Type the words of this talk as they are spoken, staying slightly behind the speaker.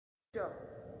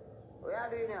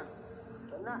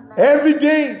Every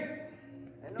day,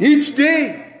 each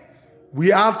day, we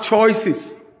have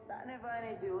choices.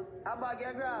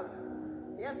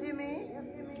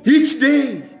 Each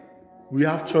day, we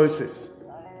have choices.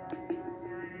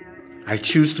 I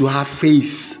choose to have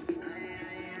faith.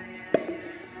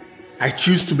 I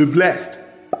choose to be blessed.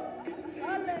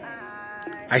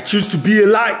 I choose to be a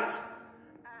light.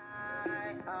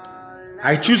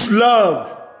 I choose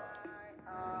love,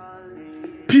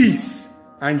 peace,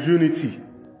 and unity.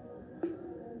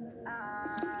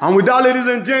 And with that, ladies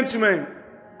and gentlemen,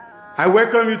 I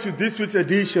welcome you to this week's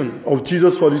edition of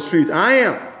Jesus for the Street. I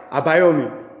am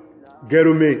Abayomi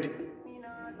Gerumade.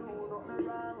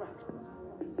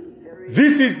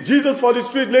 This is Jesus for the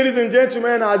Street, ladies and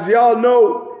gentlemen, as you all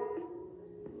know.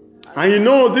 And you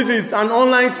know this is an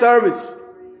online service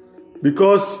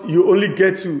because you only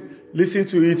get to listen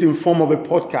to it in form of a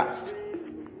podcast.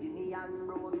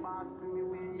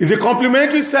 It's a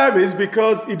complimentary service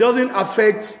because it doesn't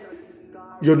affect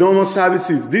your normal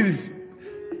services. This is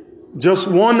just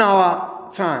 1 hour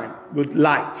time with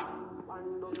light.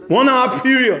 1 hour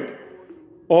period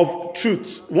of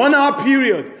truth. 1 hour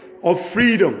period of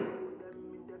freedom.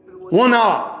 1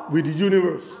 hour with the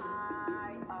universe.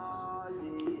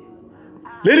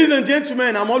 Ladies and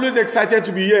gentlemen, I'm always excited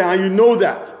to be here, and you know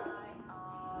that.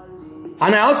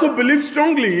 And I also believe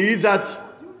strongly that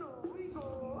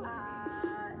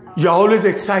you're always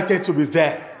excited to be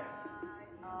there.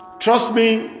 Trust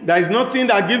me, there is nothing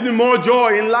that gives me more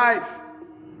joy in life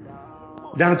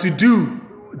than to do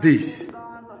this.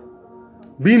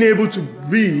 Being able to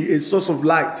be a source of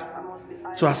light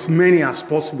to as many as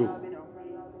possible.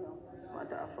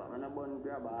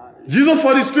 Jesus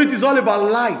for the Street is all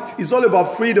about light. It's all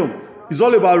about freedom. It's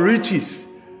all about riches.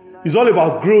 It's all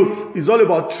about growth. It's all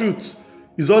about truth.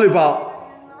 It's all about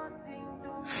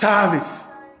service.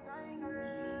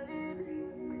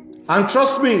 And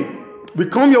trust me, we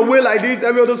come your way like this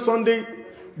every other Sunday,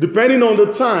 depending on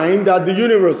the time that the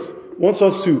universe wants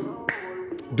us to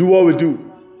do what we do.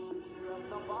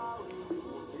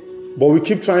 But we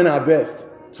keep trying our best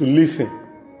to listen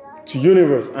to the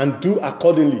universe and do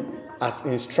accordingly as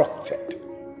instructed.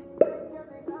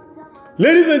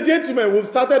 Ladies and gentlemen, we've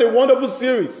started a wonderful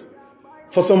series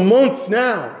for some months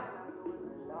now.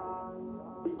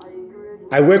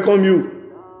 I welcome you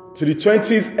to the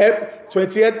 20th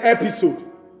episode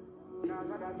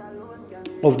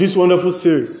of this wonderful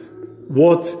series.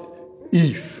 What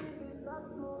if?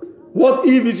 What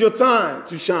if is your time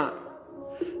to shine?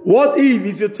 What if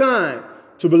is your time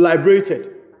to be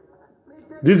liberated?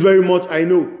 This very much I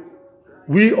know.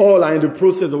 We all are in the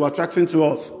process of attracting to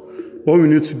us what we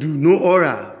need to do, no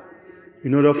aura,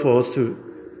 in order for us to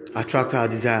attract our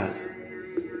desires.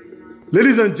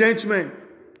 Ladies and gentlemen,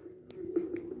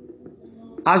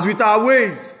 as with our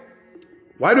ways,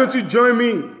 why don't you join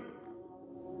me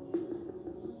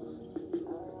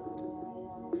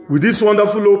with this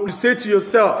wonderful hope? You say to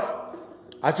yourself,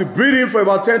 as you breathe in for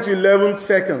about 10 to 11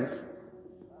 seconds,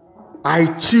 I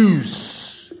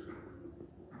choose.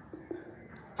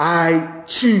 I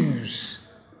choose.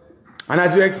 And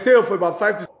as you exhale for about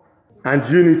 5 to 6, and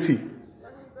unity.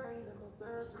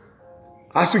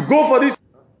 As we go for this,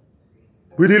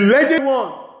 with the legend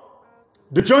one,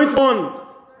 the joint one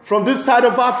from this side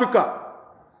of Africa.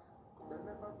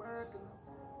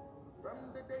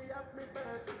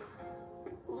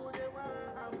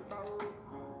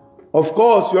 Of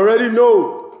course, you already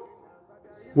know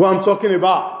who I'm talking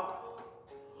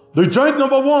about. The joint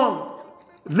number one,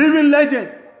 living legend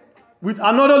with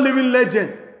another living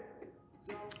legend.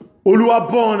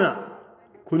 Oluwabona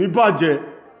Kunibaje.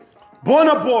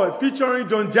 Burna Boy featuring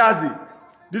Don Jazzy.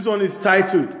 This one is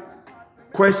titled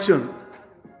Question.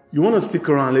 You want to stick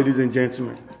around, ladies and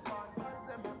gentlemen.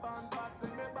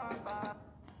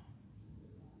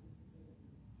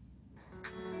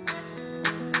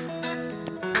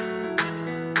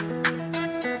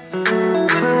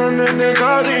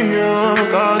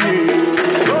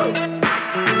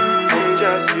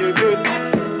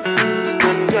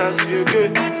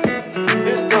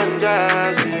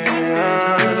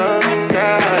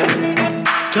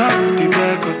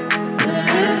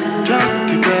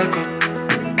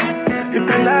 If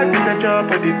they like it, then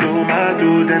chop at the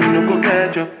tomato, then no go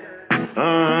catch up.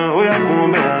 Oh yeah,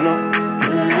 come here,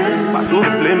 but so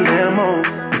blame them all.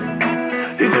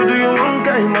 You could do your one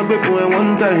time, I before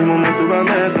one time, I'm not to my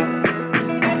mess up.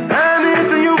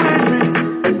 Anything you wish me,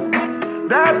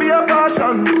 that be a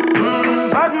passion.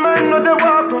 Bad man no the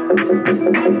walk,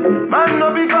 man no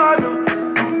be God.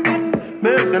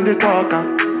 Make them the talker,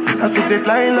 that's what they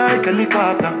fly like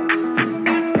helicopter.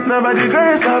 Now by the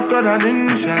grace of God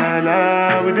and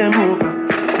inshallah, we dey move.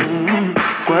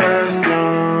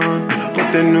 Question, but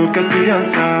then no get the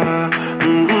answer.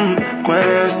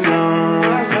 Question,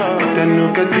 but then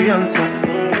no get the answer.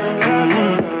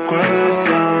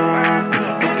 Question,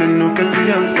 but then no get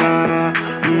the answer.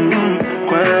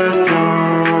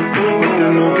 Question, but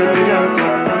then no get the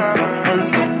answer.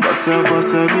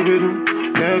 Bossa, do.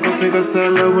 Yeah, cause I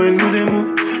love when you dey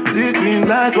move. See green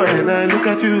light when I look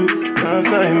at you. Last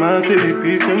time I take a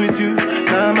picture with you.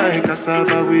 Now my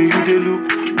cassava way you dey look.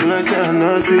 When I say I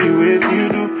not see what you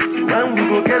do. See when we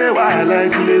go get it while I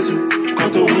see this.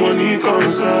 Got the money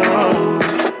console.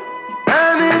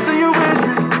 Anything you wish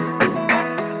me,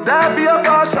 that be a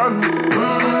passion.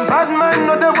 Bad man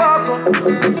no dey walk up.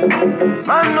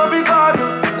 Man no be God.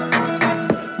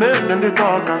 Make them they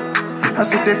talk up. I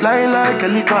see they fly like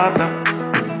helicopter.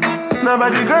 Now by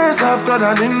the grace of God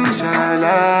and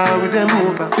inshallah, we dey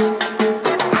move.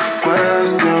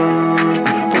 Question,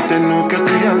 but then no get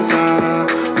the answer.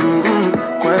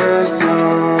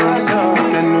 Question, but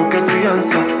then no get the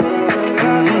answer.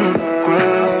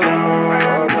 Question,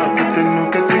 but then no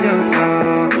get the answer.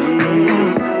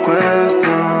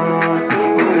 Question,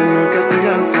 but then no get the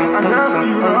answer.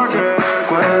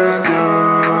 Question,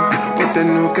 but then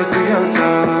no get the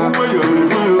answer. Question,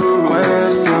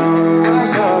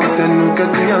 but then no get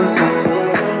the answer.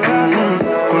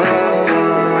 Question,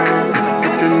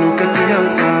 but then no get the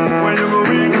answer.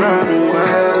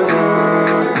 Question,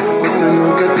 but then no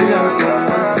get the answer.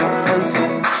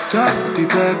 Just put the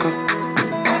flag up.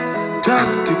 Just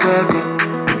put the flag up.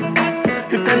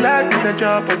 If they like the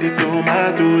job or the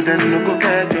tomato, then no go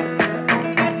catch up.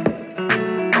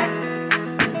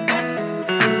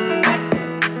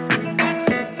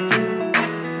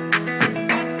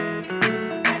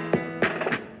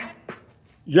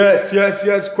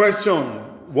 Yes. Question.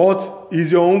 What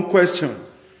is your own question?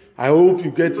 I hope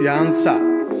you get the answer.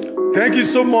 Thank you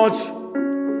so much,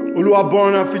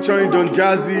 Oluwaborna featuring Don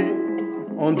Jazzy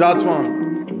on that one.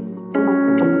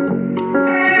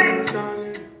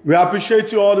 We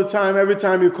appreciate you all the time. Every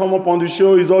time you come up on the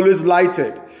show, it's always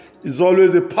lighted. It's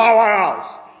always a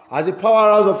powerhouse. As a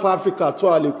powerhouse of Africa,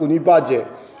 Toale Kunibaje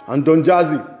and Don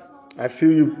Jazzy, I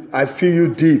feel you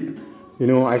deep. You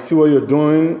know, I see what you're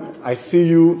doing. I see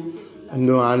you, and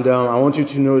I want you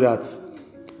to know that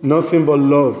nothing but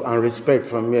love and respect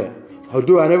from here.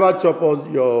 Although I never chop all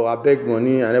your abeg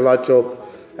money, I never chop,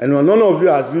 and none of you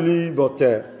has really, but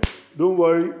don't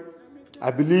worry.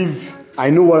 I believe I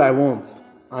know what I want,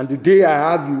 and the day I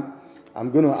have you,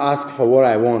 I'm going to ask for what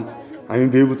I want, and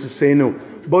you'll be able to say no.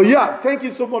 But yeah, thank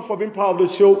you so much for being part of the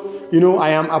show. You know,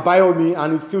 I am Abayomi,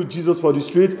 and it's still Jesus for the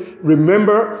street.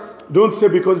 Remember, don't say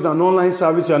because it's an online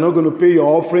service, you're not going to pay your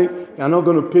offering, you're not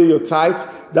going to pay your tithe.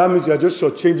 That means you're just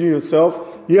shortchanging yourself.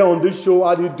 Here on this show,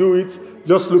 how do you do it?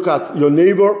 Just look at your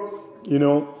neighbor, you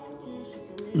know,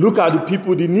 look at the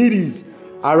people, the needies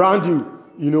around you,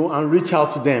 you know, and reach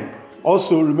out to them.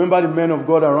 Also, remember the men of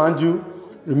God around you.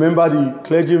 Remember the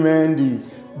clergymen,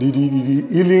 the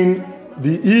healing,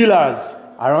 the healers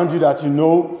around you that you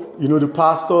know, the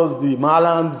pastors, the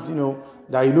malams, you know,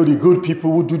 that you know the good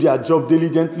people who do their job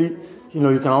diligently. You know,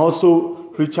 you can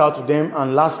also reach out to them.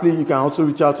 And lastly, you can also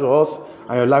reach out to us,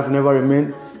 and your life will never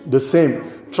remain the same.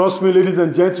 Trust me, ladies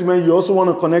and gentlemen, you also want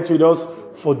to connect with us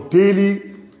for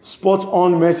daily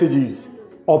spot-on messages,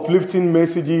 uplifting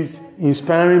messages,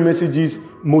 inspiring messages,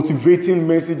 motivating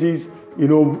messages. You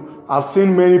know, I've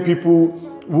seen many people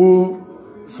who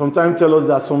sometimes tell us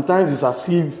that sometimes it's as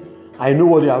if I know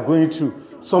what they are going through.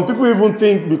 Some people even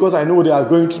think because I know what they are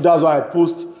going through, that's why I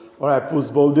post what I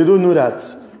post. But they don't know that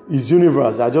it's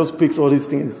universe that just picks all these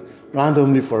things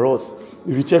randomly for us.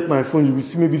 If you check my phone, you will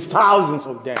see maybe thousands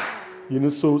of them. You know,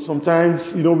 so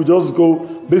sometimes, you know, we just go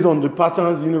based on the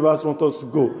patterns the universe wants us to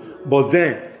go. But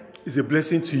then, it's a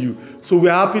blessing to you. So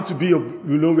we're happy to be,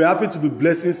 we're happy to be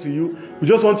blessings to you. We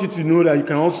just want you to know that you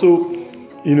can also,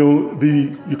 you know,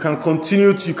 you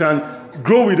can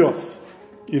grow with us,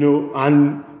 you know,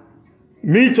 and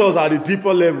meet us at a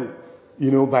deeper level, you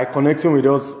know, by connecting with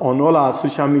us on all our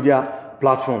social media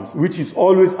platforms, which is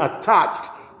always attached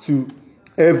to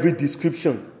every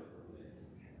description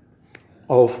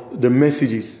of the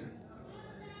messages.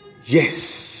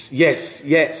 Yes.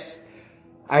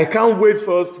 I can't wait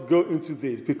for us to go into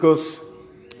this because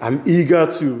I'm eager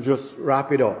to just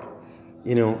wrap it up.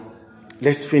 You know,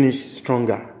 let's finish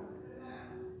stronger.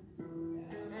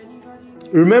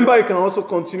 Remember, you can also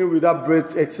continue with that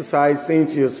breath exercise, saying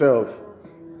to yourself,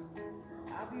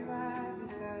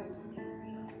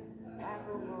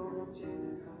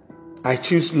 I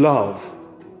choose love.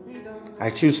 I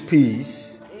choose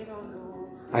peace.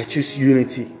 I choose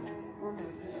unity.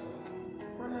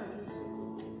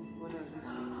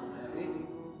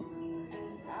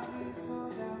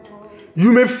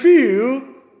 You may feel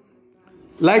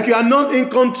like you are not in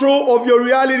control of your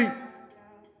reality,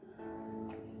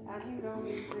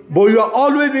 but you are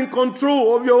always in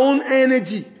control of your own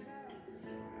energy.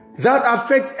 That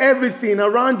affects everything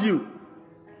around you.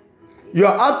 You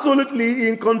are absolutely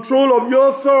in control of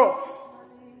your thoughts.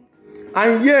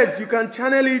 And yes, you can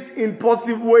channel it in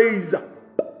positive ways.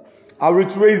 I'll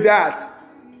reiterate that.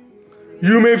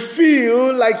 You may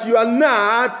feel like you are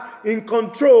not in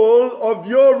control of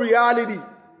your reality,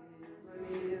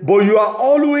 but you are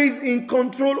always in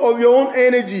control of your own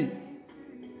energy.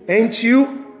 Ain't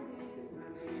you?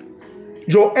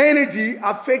 Your energy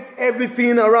affects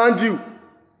everything around you.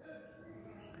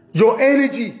 Your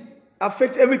energy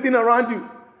affects everything around you.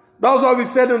 That was what we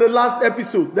said in the last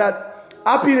episode, that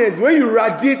happiness, when you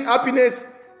radiate happiness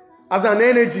as an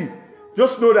energy,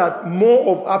 just know that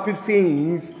more of happy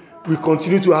things will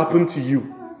continue to happen to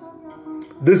you.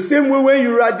 The same way when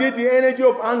you radiate the energy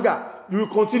of anger, you will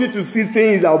continue to see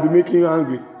things that will be making you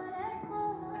angry.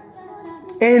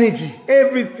 Energy.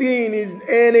 Everything is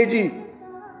energy.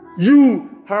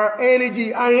 You are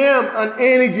energy. I am an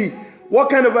energy. What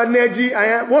kind of energy I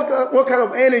am? What kind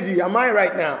of energy am I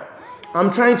right now?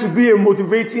 I'm trying to be a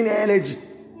motivating energy.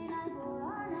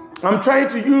 I'm trying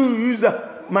to use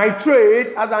my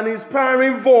trait as an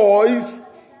inspiring voice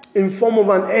in form of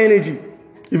an energy.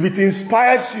 If it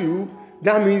inspires you,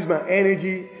 that means my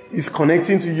energy is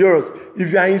connecting to yours.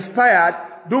 If you are inspired,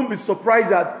 don't be surprised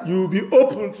that you will be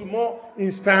open to more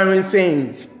inspiring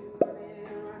things.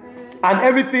 And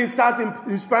everything starts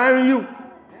inspiring you.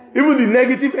 Even the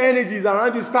negative energies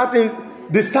around you start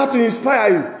to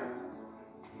inspire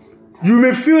you. You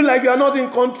may feel like you are not in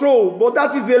control, but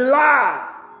that is a lie.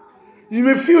 You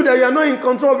may feel that you are not in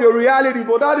control of your reality,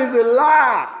 but that is a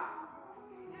lie.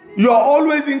 You are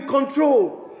always in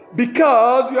control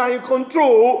because you are in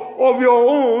control of your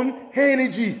own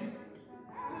energy.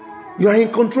 You are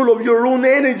in control of your own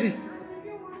energy.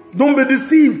 Don't be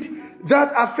deceived.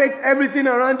 That affects everything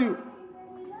around you.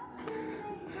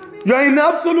 You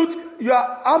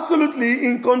are absolutely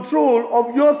in control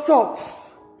of your thoughts.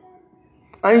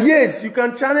 And yes, you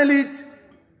can channel it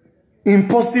in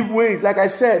positive ways. Like I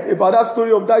said about that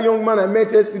story of that young man I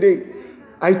met yesterday.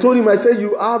 I told him, I said,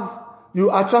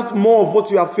 you attract more of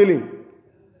what you are feeling.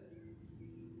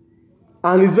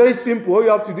 And it's very simple. All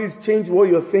you have to do is change what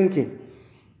you're thinking.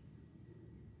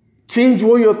 Change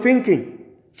what you're thinking.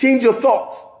 Change your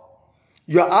thoughts.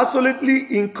 You are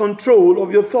absolutely in control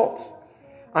of your thoughts.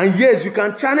 And yes, you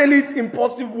can channel it in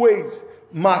positive ways.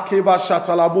 Makeba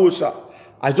shatalabosha.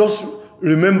 I just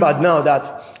remembered now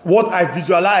that what I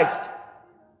visualized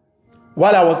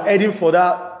while I was heading for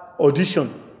that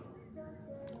audition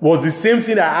was the same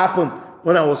thing that happened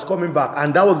when I was coming back.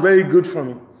 And that was very good for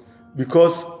me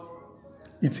because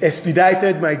it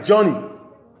expedited my journey.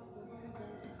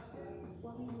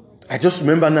 I just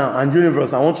remember now, and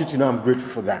universe, I want you to know I'm grateful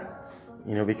for that.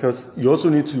 Because you also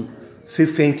need to say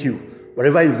thank you.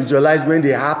 Whatever you visualize when they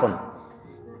happen,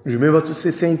 remember to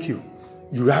say thank you.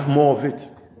 You have more of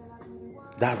it.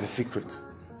 That's the secret.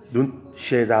 Don't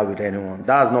share that with anyone.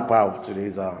 That's not part of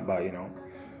today's but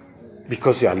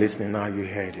because you are listening now, you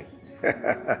heard it.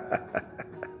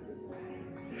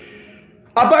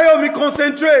 Abayomi,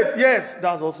 concentrate. Yes,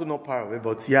 that's also not part of it,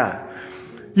 but yeah.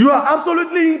 You are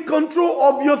absolutely in control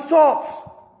of your thoughts.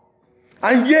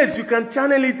 And yes, you can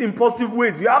channel it in positive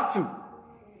ways. You have to.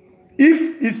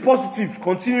 If it's positive,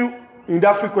 continue in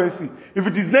that frequency. If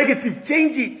it is negative,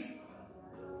 change it.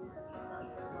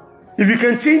 If you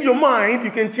can change your mind,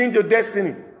 you can change your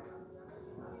destiny.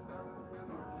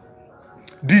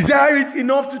 Desire it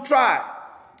enough to try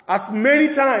as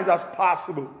many times as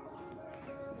possible.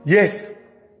 Yes,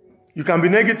 you can be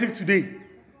negative today.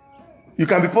 You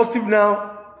can be positive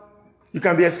now. You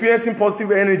can be experiencing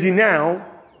positive energy now.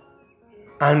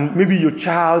 And maybe your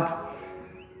child,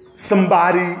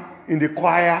 somebody in the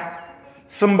choir,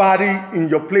 somebody in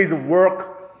your place of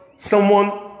work,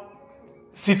 someone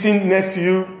sitting next to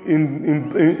you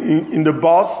in the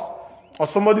bus, or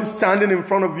somebody standing in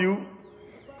front of you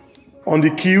on the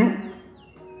queue,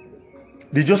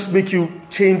 they just make you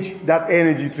change that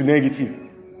energy to negative.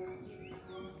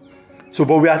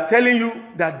 But we are telling you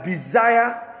that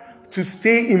desire to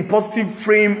stay in positive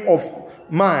frame of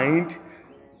mind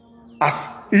as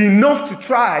enough to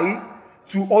try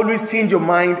to always change your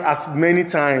mind as many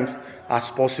times as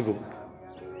possible.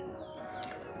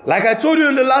 Like I told you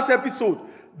in the last episode,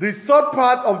 the third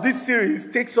part of this series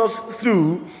takes us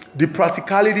through the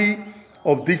practicality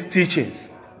of these teachings.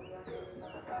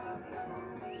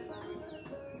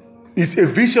 It's a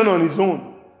vision on its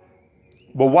own.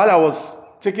 But while I was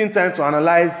taking time to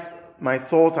analyze my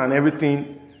thoughts and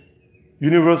everything,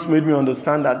 universe made me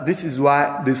understand that this is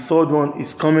why the third one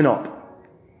is coming up.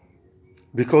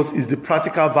 Because it's the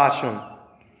practical version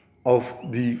of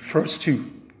the first two,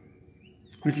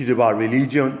 which is about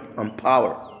religion and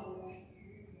power.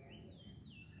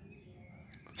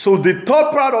 So the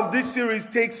third part of this series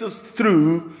takes us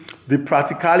through the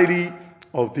practicality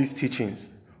of these teachings.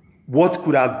 What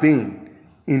could have been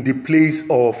in the place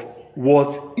of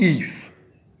what if?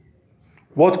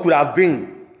 What could have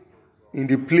been in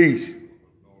the place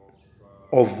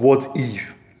of what if?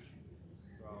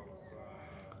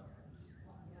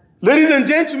 Ladies and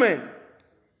gentlemen,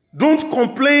 don't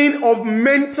complain of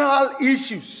mental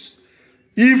issues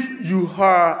if you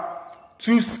are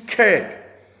too scared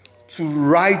to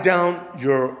write down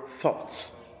your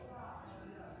thoughts.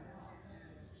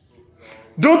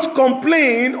 Don't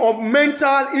complain of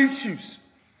mental issues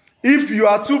if you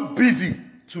are too busy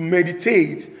to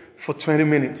meditate for 20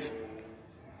 minutes.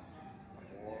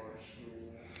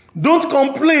 Don't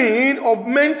complain of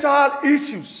mental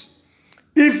issues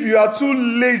if you are too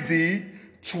lazy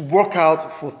to work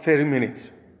out for 30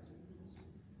 minutes.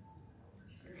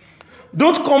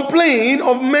 Don't complain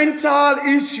of mental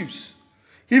issues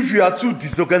if you are too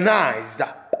disorganized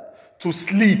to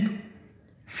sleep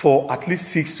for at least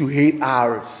 6 to 8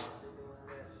 hours.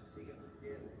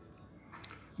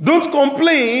 Don't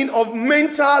complain of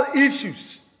mental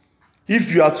issues if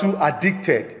you are too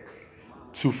addicted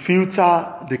to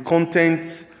filter the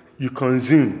content you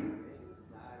consume.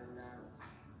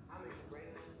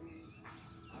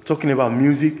 Talking about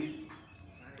music,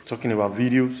 talking about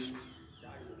videos.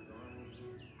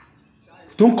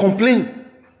 Don't complain.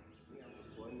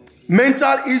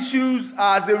 Mental issues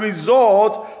are as a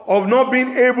result of not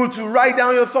being able to write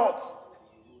down your thoughts.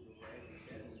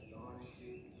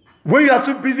 When you are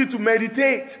too busy to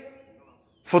meditate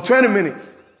for 20 minutes.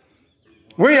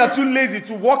 When you are too lazy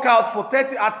to work out for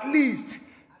at least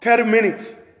 30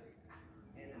 minutes.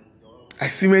 I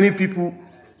see many people,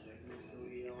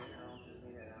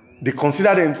 they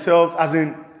consider themselves as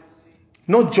in,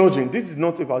 not judging. This is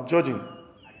not about judging.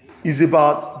 It's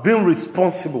about being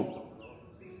responsible.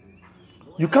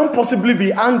 You can't possibly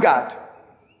be angered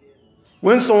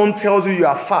when someone tells you you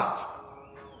are fat,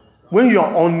 when you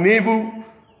are unable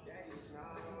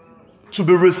to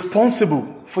be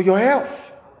responsible for your health.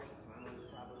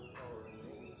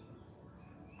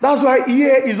 That's why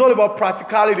here is all about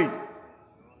practicality.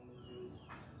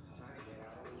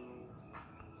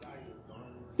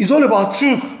 It's all about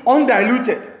truth,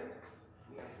 undiluted.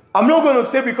 I'm not going to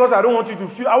say because I don't want you to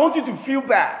feel, I want you to feel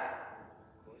bad.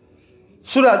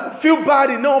 So that feel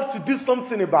bad enough to do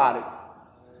something about it.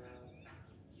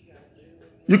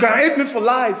 You can hate me for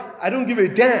life. I don't give a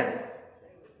damn.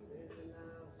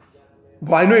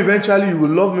 But I know eventually you will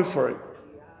love me for it.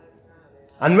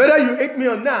 And whether you hate me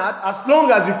or not, as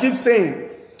long as you keep saying,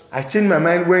 I changed my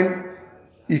mind when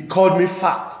he called me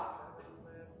fat.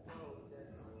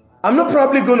 I'm not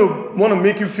probably going to want to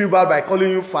make you feel bad by calling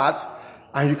you fat.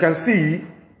 And you can see,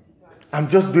 I'm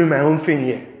just doing my own thing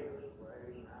here.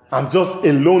 I'm just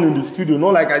alone in the studio,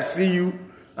 not like I see you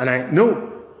and I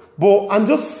know. But I'm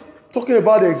just talking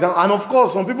about the exam. And of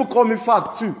course, some people call me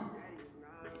fat too.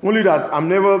 Only that I'm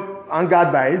never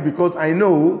angered by it because I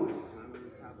know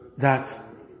that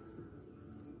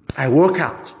I work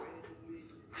out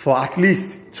for at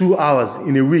least 2 hours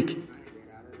in a week,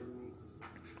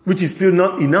 which is still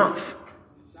not enough.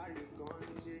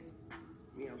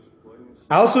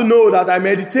 I also know that I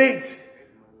meditate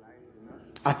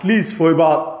at least for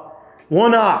about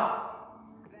 1 hour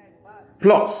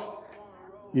plus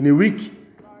in a week,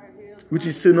 which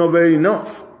is still not very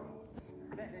enough.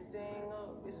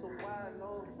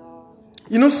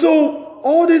 You know, so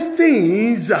all these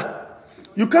things,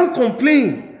 you can't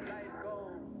complain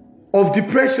of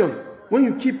depression when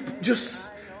you keep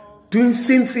just doing the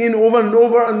same thing over and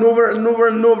over and over and over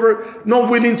and over, not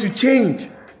willing to change.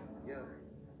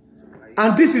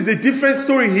 And this is a different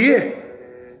story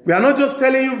here. We are not just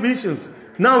telling you visions.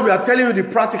 Now we are telling you the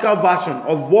practical version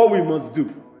of what we must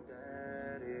do.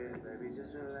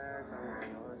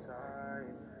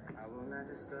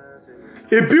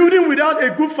 A building without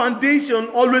a good foundation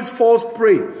always falls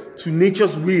prey to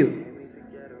nature's will.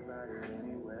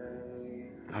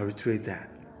 I'll reiterate that.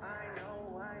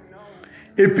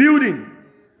 A building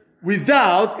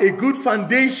without a good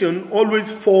foundation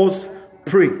always falls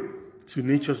prey to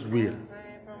nature's will.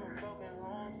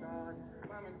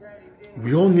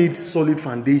 We all need solid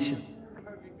foundation.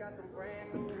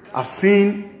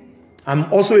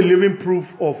 I'm also a living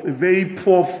proof of a very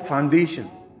poor foundation.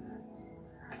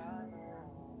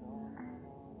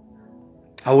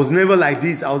 I was never like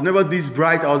this. I was never this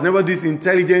bright. I was never this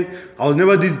intelligent. I was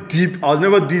never this deep. I was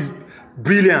never this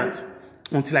brilliant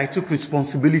until I took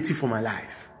responsibility for my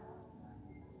life.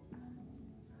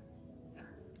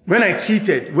 When I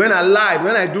cheated, when I lied,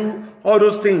 when I do all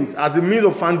those things as a means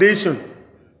of foundation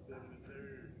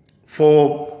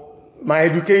for my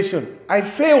education, I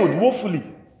failed woefully.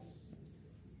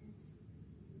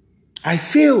 I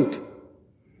failed.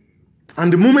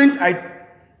 And the moment I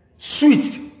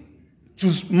switched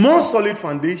to more solid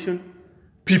foundation,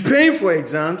 preparing for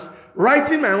exams,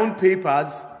 writing my own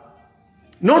papers,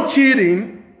 not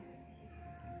cheating,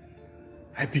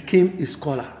 I became a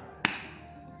scholar.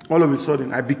 All of a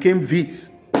sudden, I became this.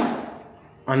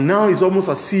 And now it's almost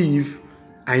as if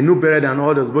I know better than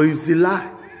others, but it's a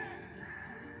lie.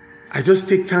 I just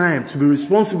take time to be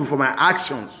responsible for my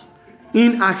actions,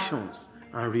 inactions,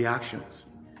 and reactions.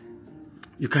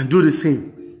 You can do the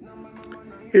same.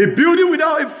 A building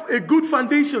without a good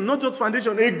foundation, not just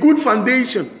foundation, a good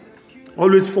foundation,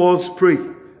 always falls prey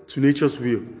to nature's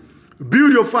will.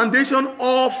 Build your foundation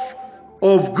off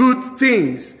of good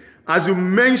things, as you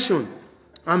mentioned,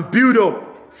 and build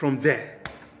up from there.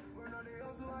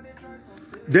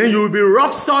 Then you will be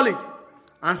rock solid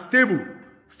and stable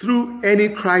through any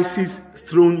crisis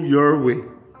thrown your way.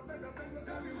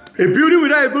 A building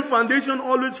without a good foundation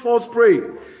always falls prey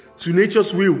to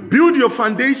nature's will. Build your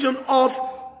foundation off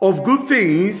of good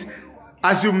things,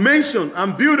 as you mentioned,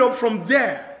 and build up from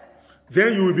there.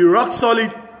 Then you will be rock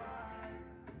solid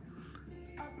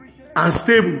and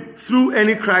stable through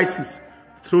any crisis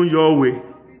thrown your way.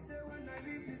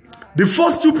 The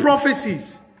first two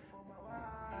prophecies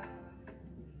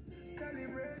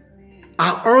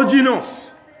are urging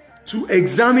us to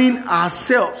examine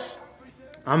ourselves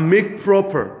and make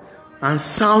proper and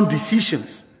sound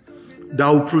decisions that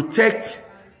will protect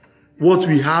what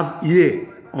we have here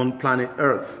on planet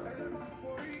Earth.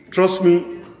 Trust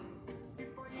me,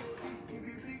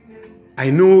 I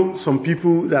know some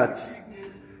people that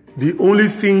the only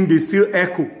thing they still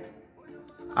echo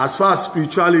as far as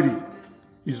spirituality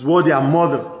is what their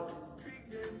mother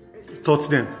taught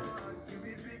them.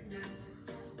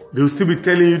 They will still be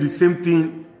telling you the same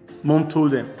thing mom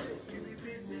told them.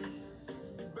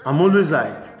 I'm always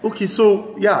like, okay,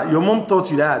 so yeah, your mom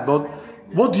taught you that, but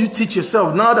what do you teach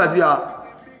yourself now that you are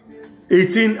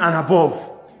 18 and above?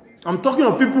 I'm talking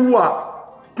of people who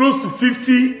are close to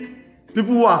 50,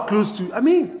 people who are close to,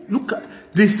 look,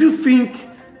 they still think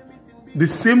the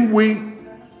same way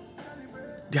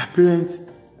their parents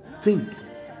think.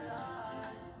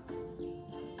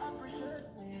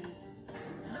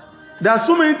 There are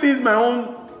so many things my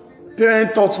own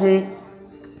parent taught me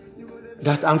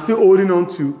that I'm still holding on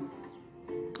to.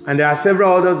 And there are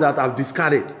several others that I've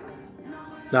discarded.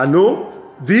 That no,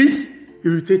 this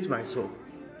irritates my soul.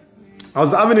 I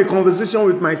was having a conversation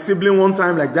with my sibling one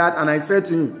time like that, and I said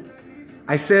to him,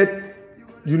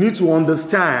 you need to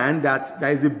understand that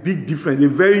there is a big difference, a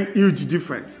very huge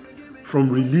difference from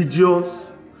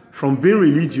being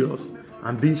religious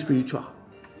and being spiritual.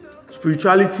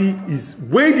 Spirituality is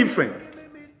way different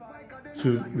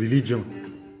to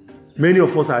religion. Many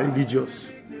of us are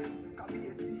religious.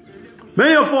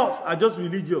 Many of us are just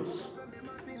religious.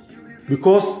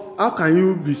 Because how can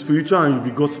you be spiritual and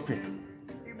you be gossiping?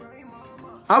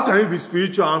 How can you be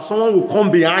spiritual and someone will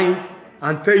come behind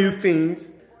and tell you things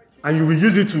and you will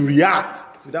use it to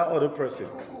react to that other person?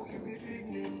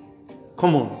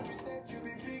 Come on.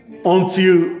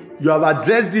 Until you have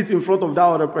addressed it in front of that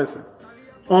other person.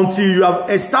 Until you have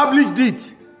established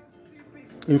it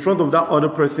in front of that other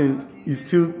person, is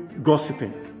still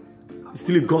gossiping. It's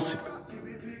still a gossip.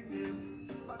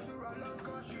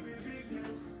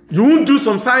 You won't do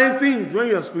some silent things when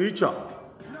you're spiritual.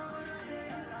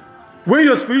 When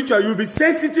you're spiritual, you'll be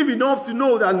sensitive enough to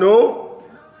know that no,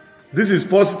 this is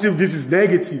positive, this is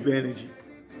negative energy.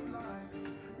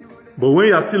 But when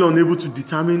you're still unable to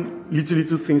determine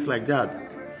little things like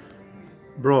that,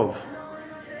 bro.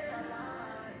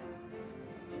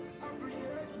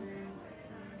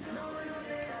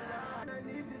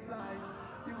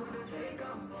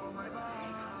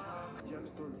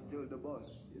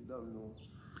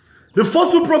 The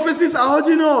first two prophecies are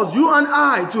urging us, you and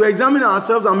I, to examine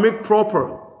ourselves and make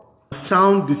proper,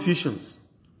 sound decisions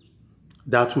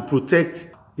that will protect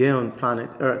here on planet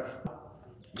Earth.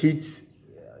 Kids,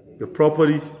 your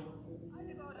properties,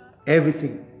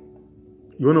 everything.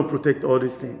 You want to protect all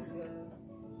these things.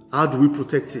 How do we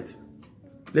protect it?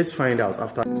 Let's find out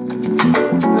after.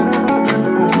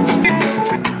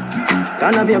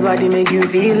 Turn up your body, make you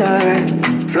feel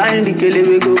alright. Flying the killer,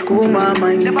 we go cool my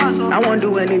mind. I won't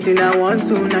do anything I want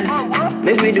tonight.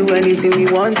 Make we do anything we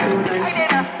want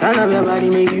tonight. Turn up your body,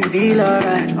 make you feel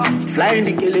alright. Flying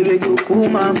the killer, we go cool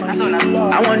my mind.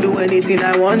 I won't do anything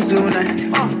I want tonight.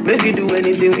 Make you do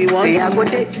anything we want. Say I go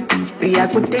take, I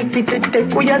go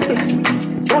take, oh yeah,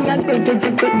 don't like take, I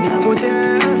go take,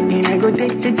 I go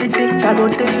take, I go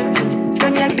take,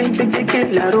 don't like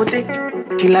take, la rote.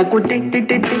 Till I go take,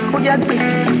 oh yeah, I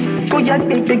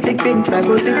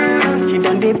go take. She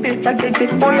done dey pay,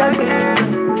 oh yeah,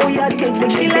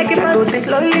 she like it fast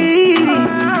slowly.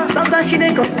 Sometimes she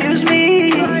dey confuse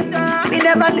me. Me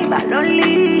never leave her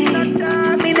lonely. And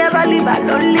I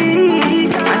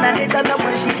dey turn up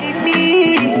when she need me.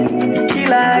 She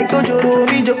like Tojoro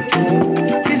Mijo.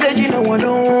 She say she no want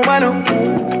no man, no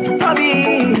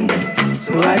me.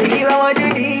 So I dey give her what she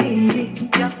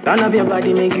need. Turn up your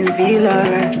body, make you feel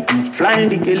alright. Flying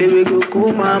the killer, we go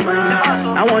cool my mind.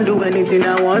 I won't do anything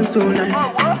I want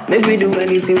tonight. Make me do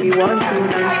anything we want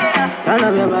tonight. Turn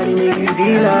up your body, make you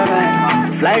feel alright.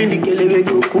 Flying the killer, we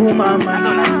go cool my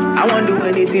mind. I won't do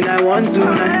anything I want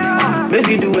tonight. Make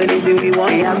you do anything we want.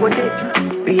 Say I go take,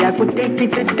 oh yeah, I go take.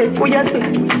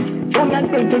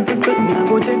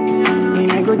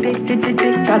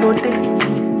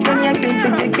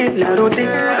 La rote,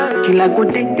 she la go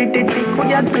take, oh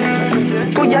yeah,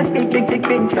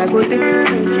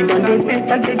 she done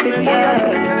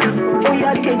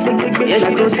yeah,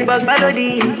 she goes to boss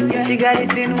melody. She got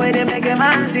it in where they make a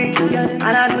man sing. And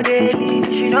I know they leave,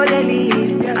 she know they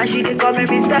leave. And she they call me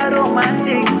Mr.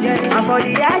 Romantic. And for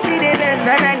the art, she they bend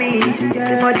on her knees.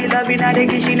 For the love in her, they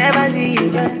kiss she never see.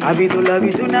 I be to love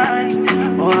you tonight,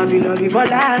 or I be love you for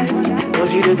life.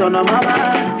 Cause she they turn on my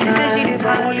mind. She say she they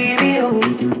for only me, oh.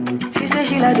 She say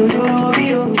she like Dojoro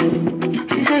Bio.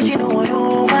 She say she don't want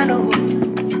no man, no.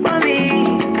 Mommy.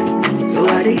 So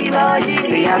I dey give her what she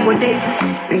say I go take,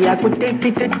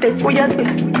 oh yeah,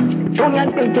 don't yak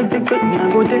take, I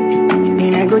go take, I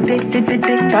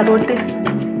go take,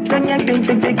 don't yak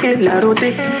la rote,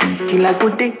 she la go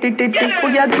take, oh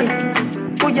yeah,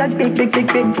 I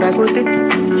go take,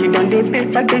 she done dey pay,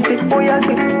 oh yeah,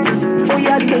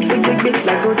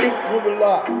 la go take.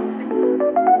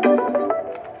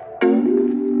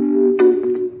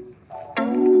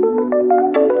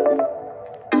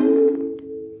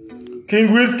 King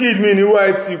Wizkid, me ni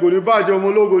whitey, go the badge of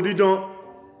logo didon.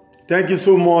 Thank you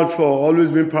so much for always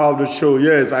being part of the show.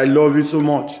 Yes, I love you so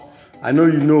much. I know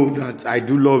you know that I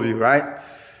do love you, right?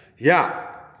 Yeah.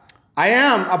 I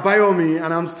am Abayomi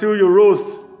and I'm still your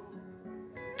host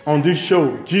on this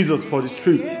show, Jesus for the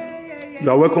Street. You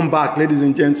are welcome back, ladies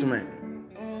and gentlemen.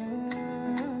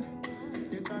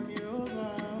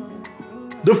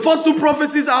 The first two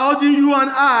prophecies are urging you and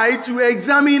I to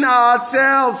examine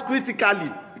ourselves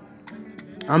critically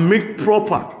and make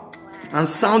proper and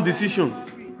sound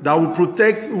decisions that will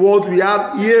protect what we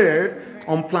have here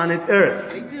on planet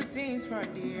Earth.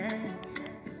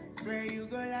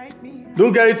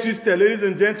 Don't get it twisted, ladies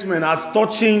and gentlemen, as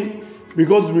touching,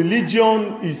 because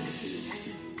religion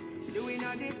is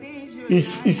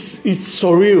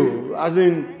surreal, as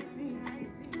in,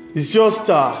 it's just,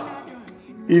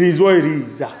 it is what it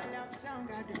is.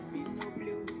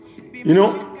 You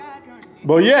know?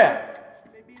 But yeah,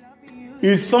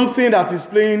 it's something that is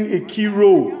playing a key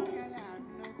role.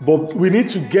 But we need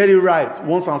to get it right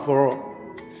once and for all.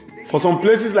 For some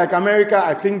places like America,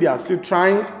 I think they are still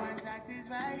trying.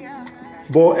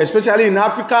 But especially in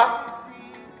Africa,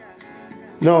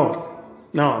 no,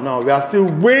 we are still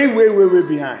way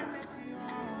behind.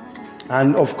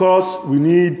 And of course, we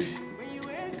need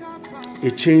a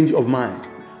change of mind.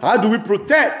 How do we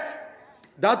protect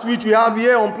that which we have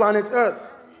here on planet Earth?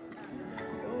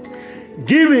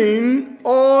 Given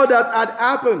all that had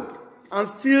happened and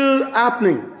still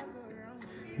happening,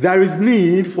 there is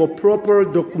need for proper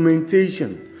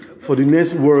documentation for the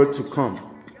next world to come.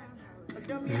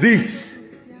 This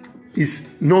is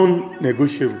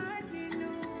non-negotiable.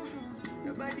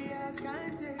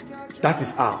 That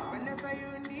is how.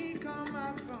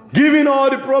 Given all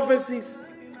the prophecies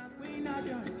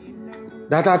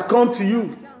that had come to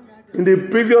you in the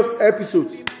previous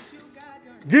episodes,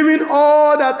 given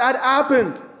all that had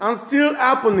happened and still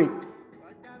happening,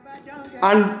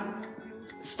 and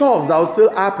stuff that will still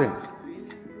happen,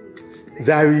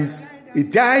 there is a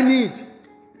dire need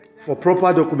for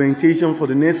proper documentation for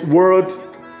the next world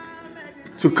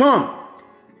to come.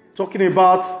 Talking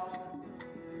about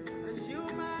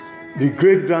the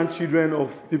great-grandchildren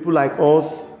of people like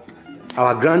us,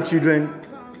 our grandchildren,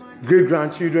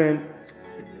 great-grandchildren,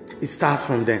 it starts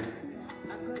from them.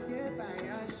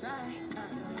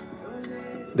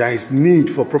 There is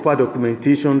need for proper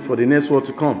documentation for the next world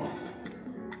to come.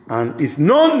 And it's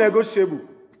non-negotiable.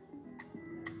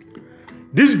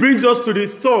 This brings us to the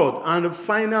third and the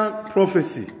final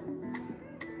prophecy.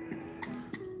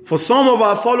 For some of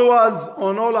our followers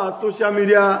on all our social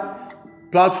media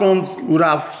platforms would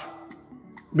have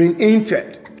been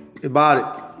hinted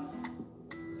about it.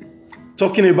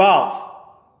 Talking about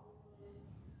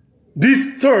this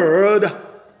third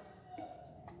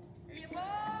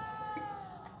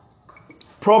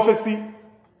prophecy.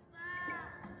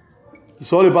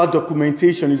 It's all about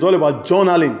documentation. It's all about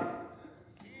journaling.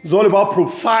 It's all about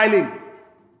profiling.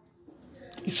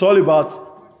 It's all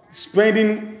about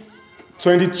spending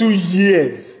 22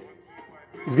 years.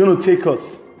 It's going to take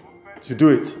us to do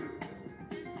it.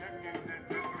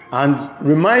 And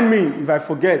remind me if I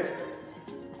forget,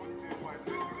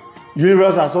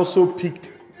 Universe has also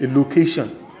picked a location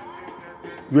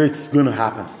where it's going to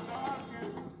happen.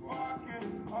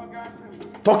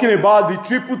 Talking about the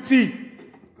triple T.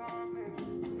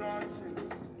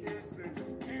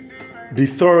 The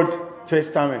Third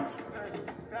Testament.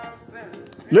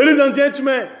 Ladies and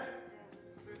gentlemen,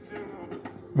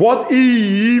 what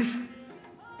if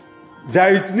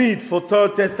there is need for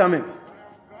Third Testament?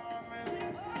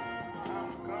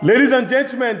 Ladies and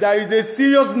gentlemen, there is a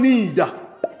serious need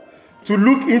to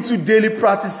look into daily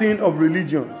practicing of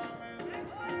religions,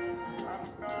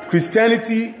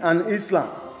 Christianity and Islam,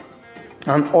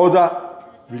 and other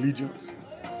religions,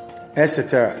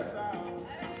 etc.,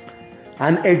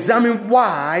 and examine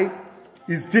why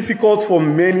it's difficult for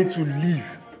many to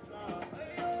live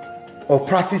or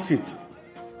practice it.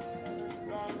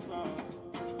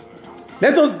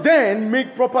 Let us then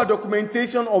make proper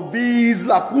documentation of these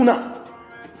lacunae,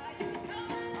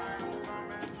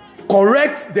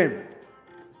 correct them,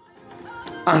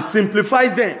 and simplify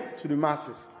them to the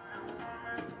masses.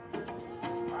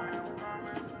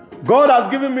 God has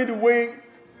given me the way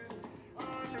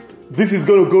this is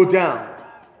going to go down.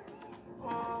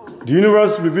 The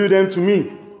universe revealed them to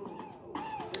me,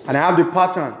 and I have the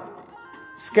pattern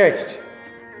sketched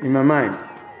in my mind.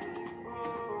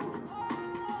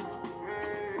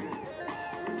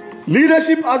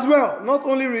 Leadership as well, not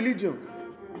only religion.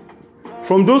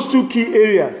 From those two key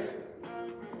areas,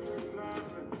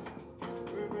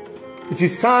 it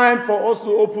is time for us to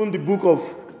open the book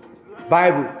of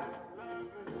Bible.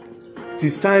 It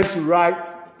is time to write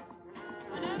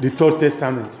the Third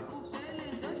Testament.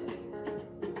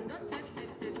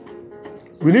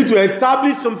 We need to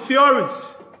establish some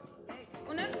theories,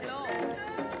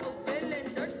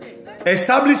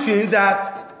 establishing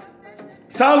that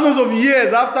thousands of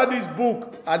years after this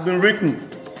book had been written,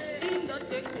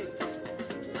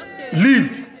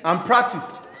 lived and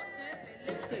practiced,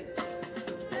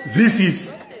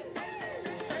 these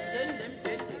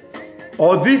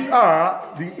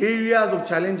are the areas of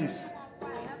challenges.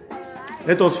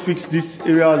 Let us fix these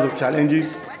areas of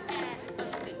challenges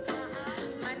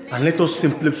and let us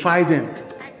simplify them,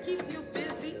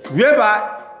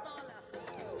 whereby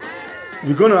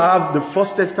we're going to have the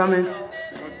First Testament,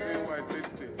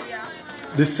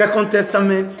 the Second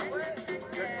Testament,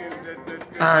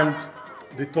 and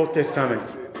the Third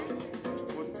Testament.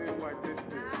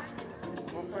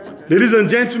 Ladies and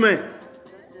gentlemen,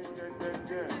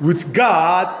 with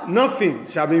God, nothing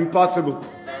shall be impossible.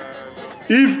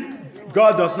 If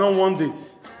God does not want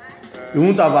this, He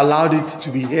won't have allowed it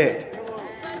to be heard.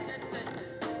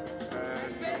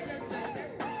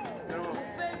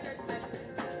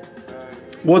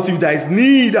 What if there is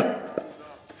need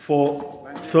for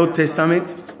Third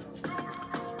Testament?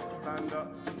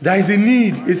 There is a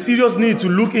need, a serious need to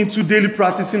look into daily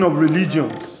practicing of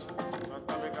religions.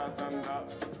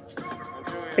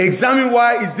 Examine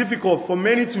why it's difficult for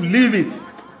many to live it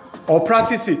or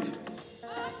practice it,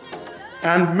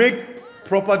 and make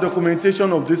proper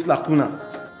documentation of this lacuna.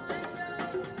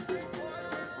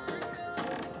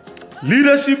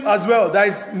 Leadership as well, there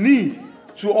is need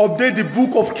to update the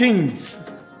book of Kings.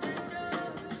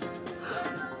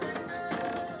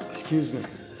 Excuse me.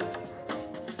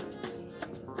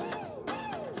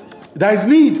 There is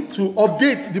need to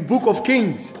update the book of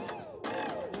Kings.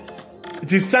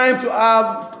 It is time to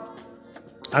have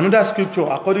another scripture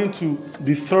according to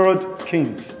the Third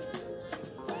Kings.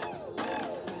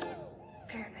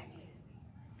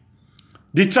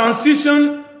 The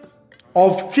transition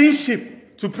of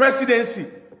kingship to presidency,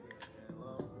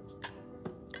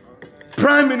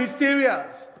 prime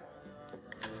ministerials,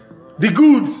 the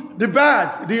goods, the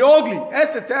bads, the ugly,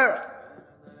 etc.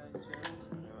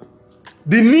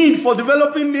 The need for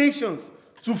developing nations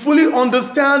to fully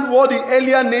understand what the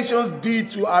earlier nations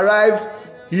did to arrive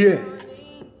here.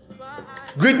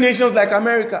 Great nations like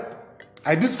America,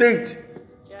 I do say it.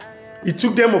 It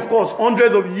took them, of course,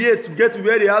 hundreds of years to get to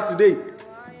where they are today.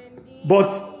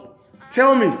 But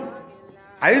tell me,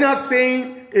 Are you not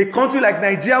saying a country like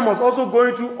Nigeria must also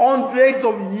go through hundreds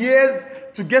of years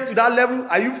to get to that level?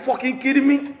 Are you fucking kidding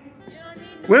me?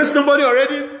 When somebody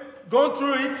already gone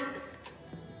through it,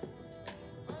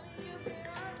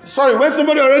 when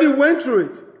somebody already went through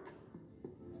it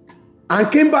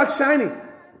and came back shining,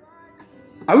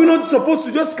 are we not supposed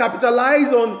to just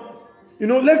capitalize on,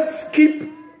 let's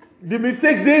keep the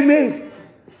mistakes they made?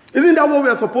 Isn't that what we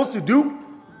are supposed to do?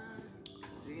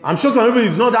 I'm sure some people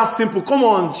it's not that simple. Come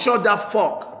on, shut that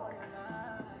fuck.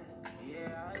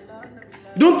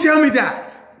 Don't tell me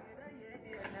that.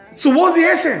 So what's the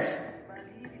essence?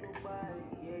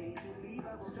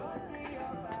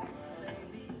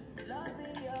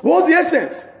 What's the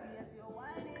essence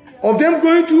of them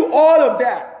going through all of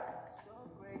that?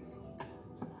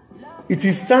 It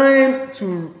is time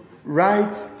to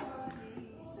write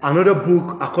another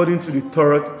book according to the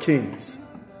Third Kings.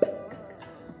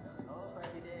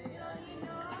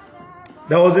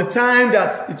 There was a time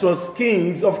that it was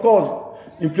kings, of course,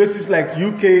 in places like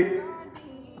UK,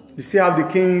 you still have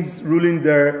the kings ruling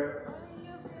there,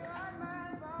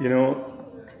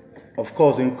 of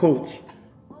course, in quotes.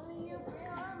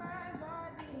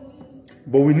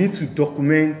 But we need to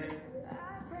document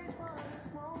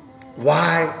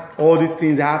why all these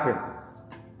things happen.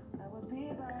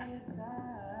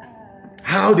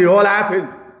 How they all happen.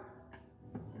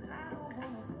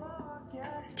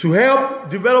 To help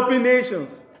developing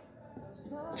nations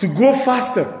to grow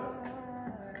faster.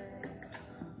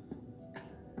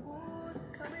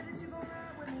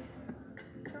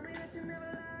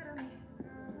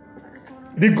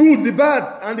 The good, the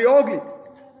bad, and the ugly.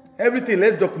 Everything,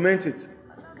 let's document it.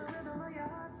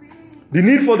 The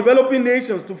need for developing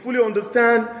nations to fully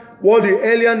understand what the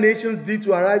earlier nations did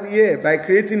to arrive here by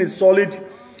creating a solid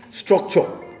structure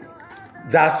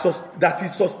that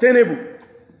is sustainable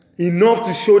enough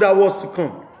to show that what's to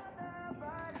come.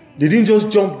 They didn't just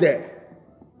jump there.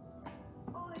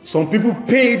 Some people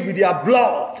paid with their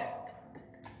blood.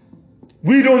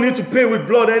 We don't need to pay with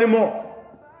blood anymore.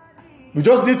 We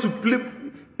just need to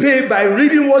pay by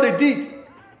reading what they did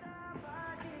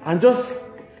and just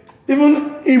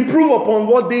even improve upon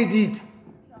what they did.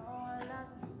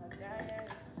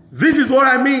 This is what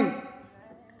I mean.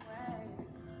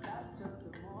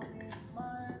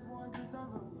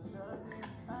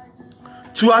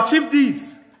 To achieve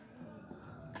this,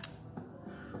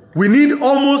 we need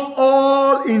almost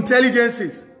all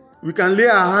intelligences we can lay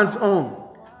our hands on.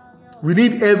 We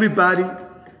need everybody,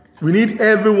 we need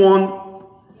everyone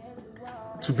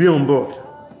to be on board.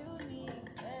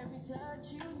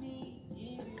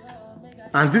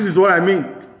 And this is what I mean.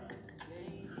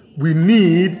 We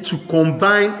need to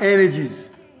combine energies.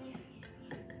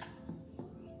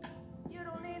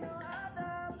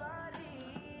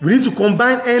 We need to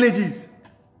combine energies.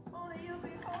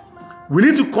 We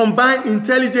need to combine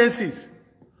intelligences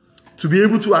to be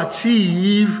able to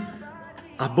achieve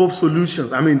above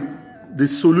solutions. I mean, the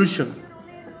solution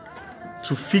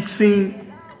to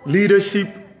fixing leadership.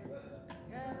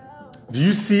 Do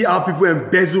you see how people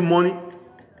embezzle money?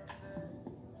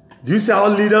 Do you see how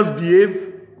leaders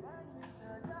behave?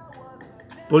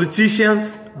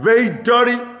 Politicians, very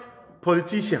dirty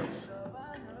politicians,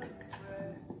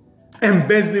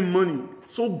 embezzling money,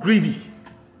 so greedy.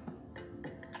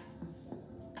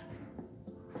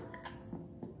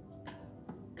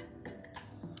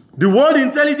 The word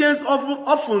intelligence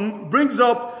often brings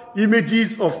up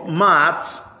images of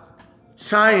maths,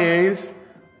 science,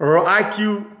 or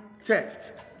IQ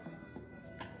tests.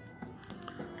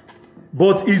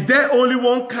 But is there only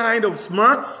one kind of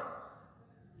smarts?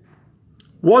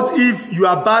 What if you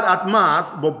are bad at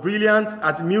math but brilliant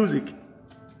at music?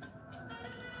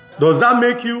 Does that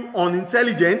make you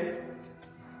unintelligent?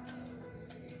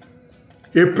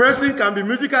 A person can be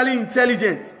musically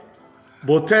intelligent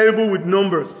but terrible with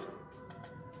numbers.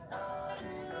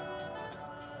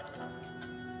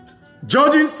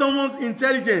 Judging someone's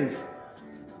intelligence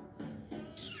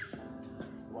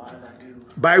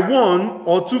by one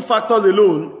or two factors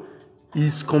alone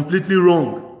is completely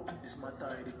wrong.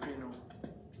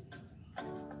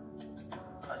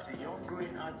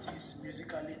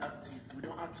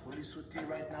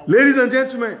 Ladies and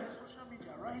gentlemen,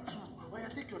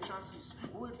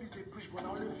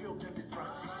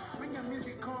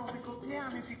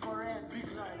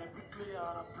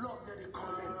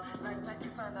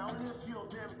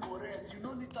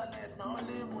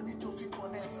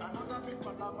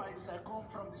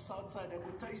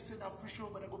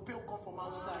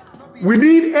 we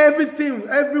need everything,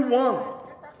 everyone.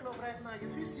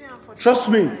 Trust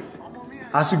me,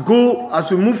 as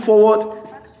we move forward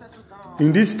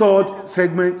in this third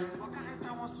segment,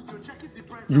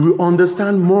 you will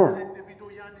understand more.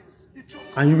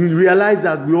 And you will realize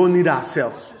that we all need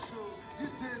ourselves.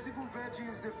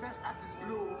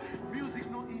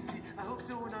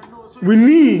 We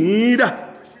need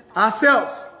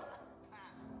ourselves.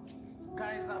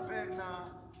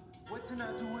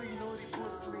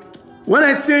 When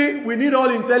I say we need all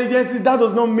intelligences, that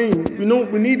does not mean,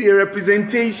 we need a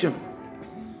representation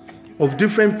of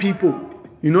different people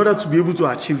in order to be able to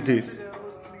achieve this.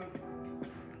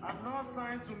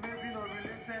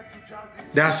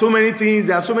 There are so many things,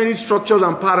 there are so many structures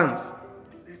and patterns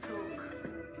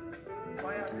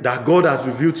that God has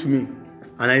revealed to me.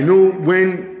 And I know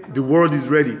when the world is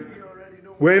ready,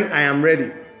 when I am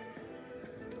ready.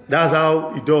 That's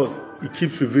how it does. It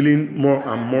keeps revealing more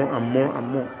and more and more and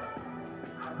more.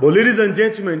 But ladies and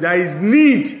gentlemen, there is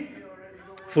need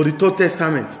for the Third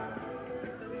Testament.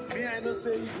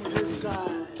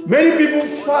 Many people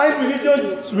find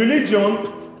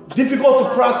religion difficult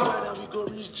to practice.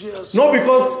 Not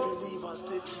because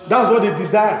that's what they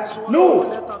desire. No.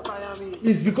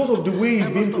 It's because of the way it's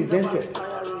being presented.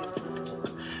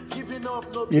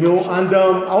 And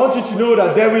I want you to know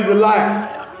that devil is a liar.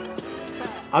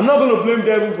 I'm not going to blame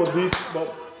devil for this,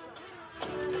 but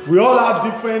we all have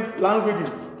different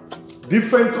languages,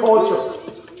 different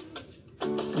cultures.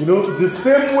 The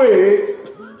same way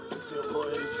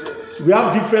we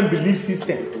have different belief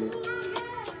systems.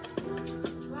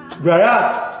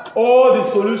 Whereas all the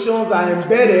solutions are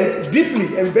embedded,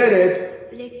 deeply embedded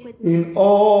in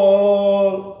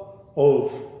all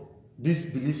of these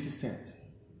belief systems.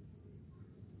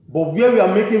 But where we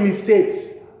are making mistakes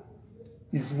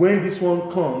is when this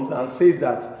one comes and says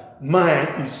that mine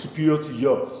is superior to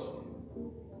yours.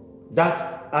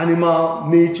 That animal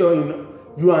nature in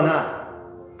you and I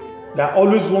that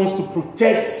always wants to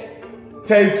protect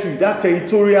territory, that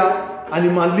territorial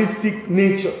animalistic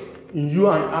nature in you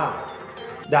and I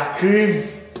that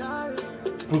craves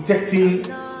protecting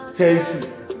territory.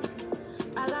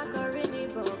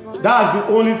 That's the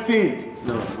only thing.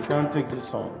 No, you can't take this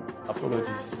song.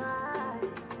 Apologies.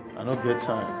 I don't get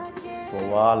time for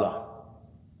Wala.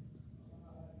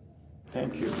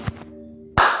 Thank you.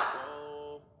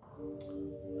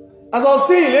 As I was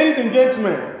saying, ladies and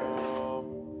gentlemen,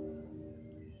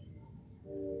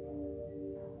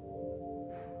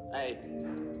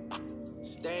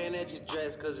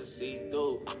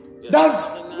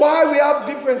 that's why we have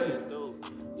differences.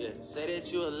 Say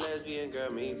that you a lesbian, girl,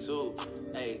 me too.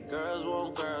 Hey, girls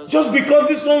want girls. Just because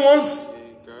this one wants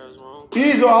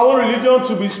his or our own religion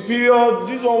to be superior,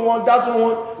 this one wants, that one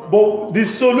wants. But the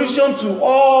solution to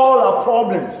all our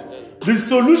problems, the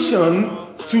solution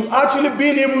to actually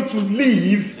being able to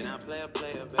live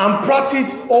and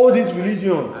practice all these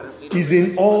religions is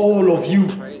in all of you.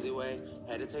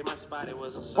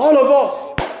 All of us.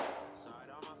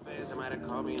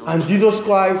 And Jesus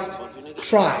Christ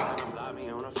tried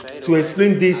to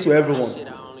explain this to everyone.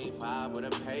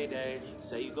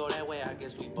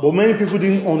 But many people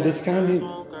didn't understand him.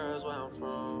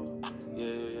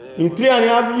 In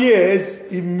 3.5 years,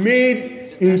 he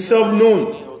made himself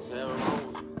known.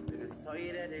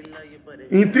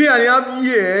 In 3.5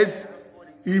 years,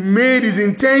 he made his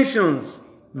intentions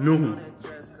known.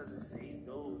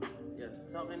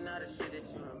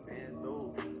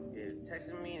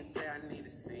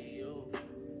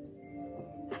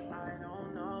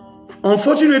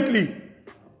 Unfortunately,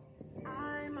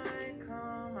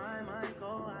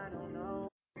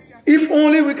 if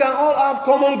only we can all have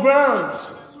common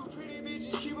grounds,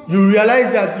 you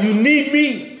realize that you need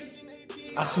me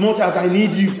as much as I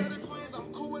need you.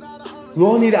 We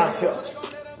all need ourselves.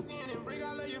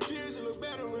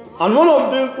 And one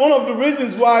of the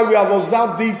reasons why we have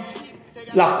observed this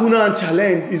lacuna and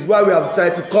challenge is why we have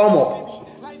decided to come up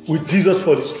with Jesus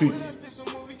for the streets,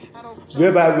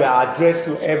 whereby we are addressed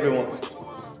to everyone.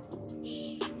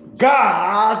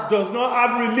 God does not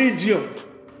have religion.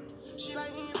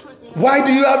 Why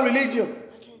do you have religion?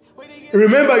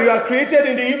 Remember, you are created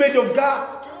in the image of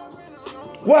God.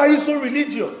 Why are you so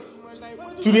religious?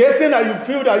 To the extent that you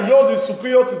feel that yours is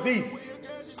superior to this.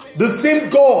 The same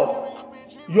God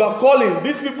you are calling,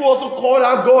 these people also call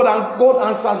out God, and God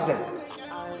answers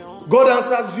them. God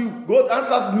answers you. God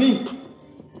answers me.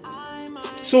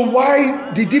 So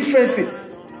why the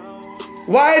differences?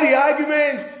 Why the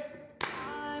arguments?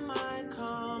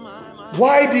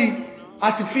 Why the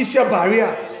artificial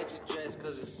barriers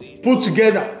put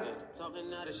together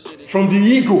from the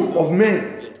ego of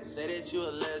men?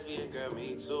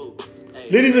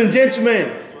 Ladies and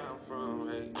gentlemen,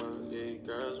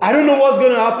 I don't know what's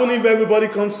going to happen if everybody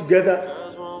comes together.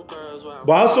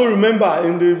 But also remember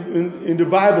in the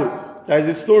Bible, there is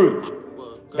a story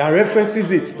that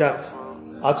references it, that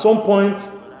At some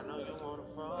point,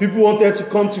 people wanted to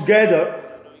come together.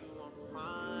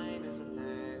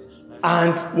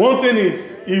 And one thing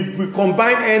is, if we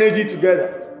combine energy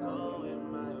together,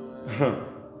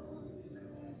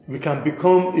 we can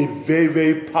become a very,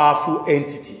 very powerful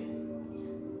entity.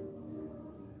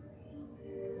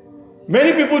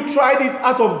 Many people tried it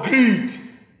out of greed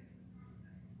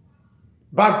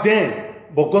back then,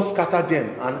 but God scattered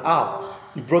them. And how?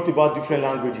 He brought about different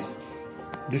languages.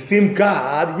 The same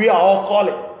God we are all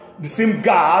calling. The same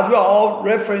God we are all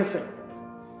referencing.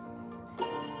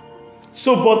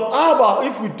 So, but how about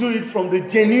if we do it from the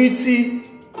genuinity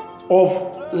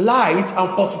of light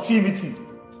and positivity?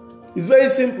 It's very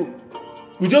simple.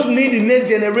 We just need the next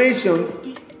generations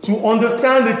to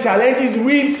understand the challenges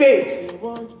we faced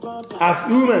as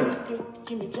humans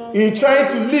in trying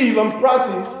to live and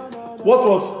practice what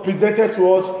was presented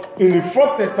to us in the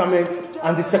First Testament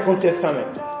and the Second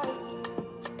Testament.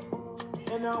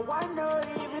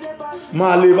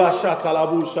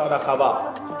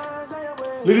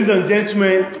 Ladies and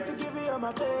gentlemen,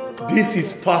 this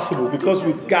is possible because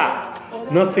with God,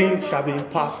 nothing shall be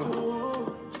impossible.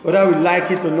 Whether we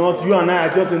like it or not, you and I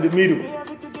are just in the middle.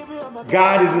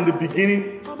 God is in the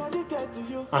beginning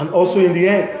and also in the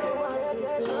end.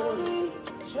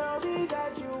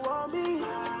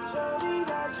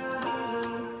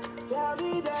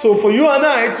 So for you and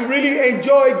I to really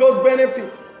enjoy God's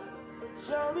benefit,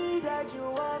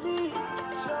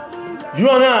 you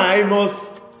and I must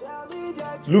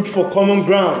look for common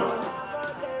ground.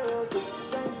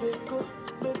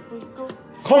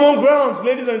 Common ground,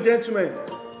 ladies and gentlemen.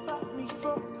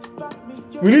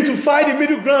 We need to find the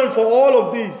middle ground for all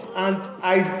of this, and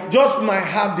I just might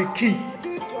have the key.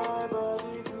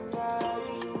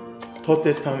 Third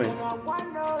Testament.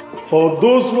 For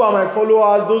those who are my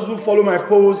followers, those who follow my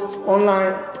posts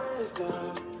online,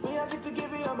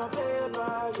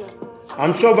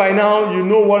 I'm sure by now you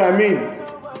know what I mean.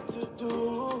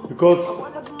 Because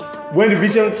when the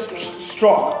vision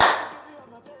struck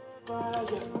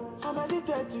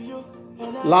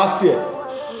last year,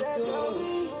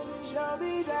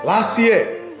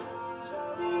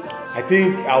 I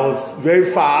think I was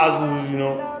very fast,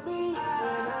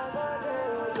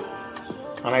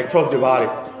 and I talked about it.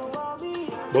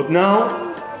 But now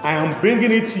I am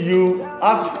bringing it to you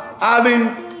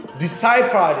having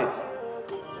deciphered it.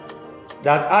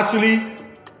 That actually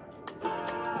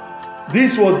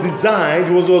this was designed,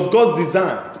 it was God's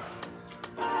design.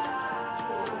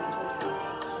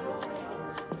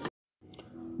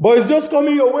 But it's just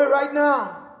coming your way right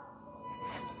now.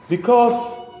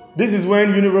 Because this is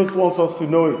when the universe wants us to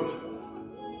know it.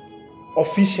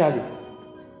 Officially.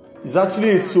 It's actually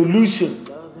a solution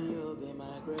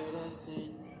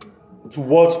to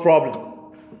world's problem.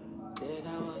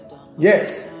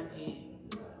 Yes.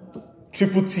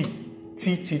 Triple T.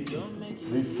 TTT.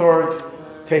 The Third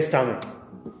Testament.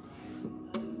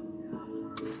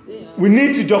 We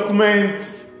need to document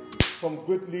some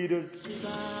great leaders.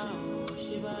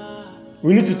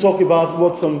 We need to talk about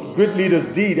what some great leaders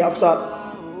did after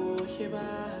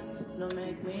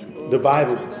the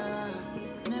Bible.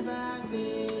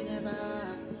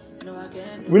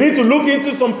 We need to look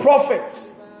into some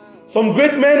prophets, some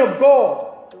great men of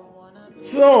God,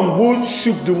 some who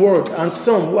shook the world and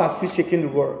some who are still shaking the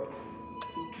world.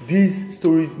 These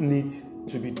stories need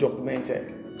to be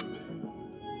documented.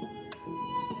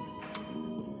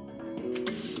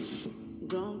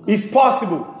 It's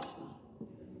possible.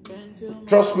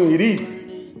 Trust me, it is.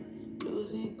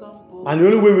 And the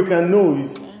only way we can know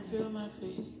is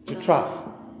to try.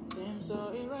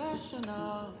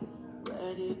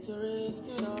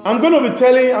 I'm going to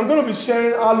be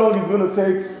sharing how long it's going to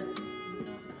take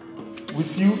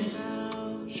with you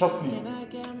shortly.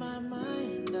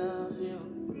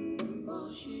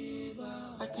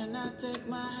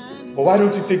 But why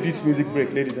don't you take this music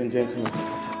break, ladies and gentlemen?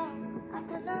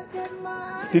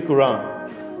 Stick around.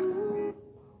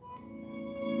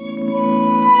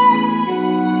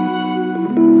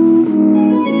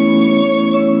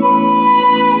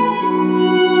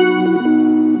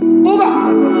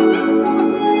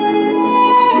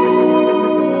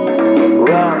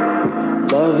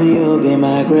 Loving you be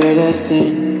my greatest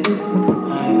sin.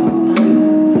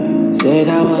 Said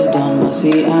I was done, but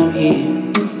see I'm here.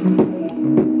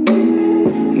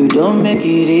 You don't make it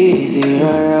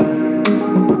easier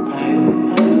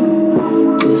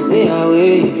to stay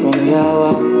away from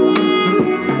Yawa.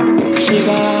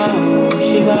 Shiba, oh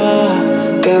Shiba,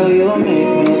 girl you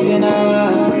make me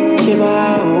sinner.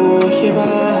 Shiba, oh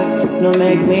Shiba, no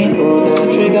make me pull the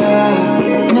trigger.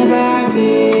 Never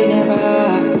say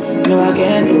never, no I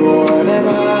can do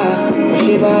whatever. But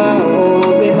Shiba,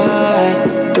 oh be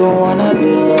mine.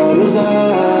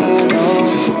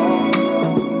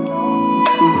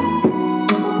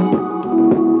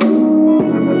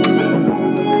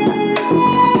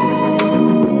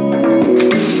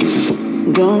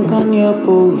 on your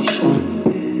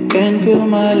potion. Can feel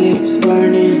my lips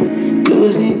burning,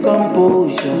 losing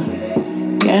composure.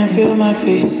 Can feel my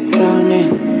face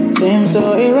drowning, seems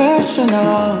so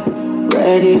irrational.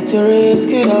 Ready to risk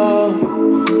it all.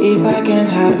 If I can't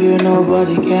have you,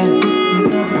 nobody can.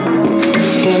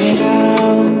 Tell me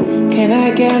how can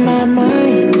I get my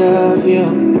mind off you?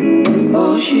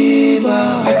 Oh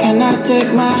Shiva, I cannot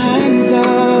take my hands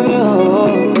off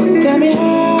you. Tell me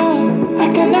how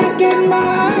I cannot get my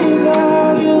eyes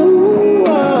off you.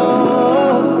 Oh,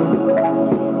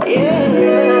 yeah.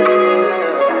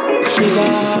 Shiva,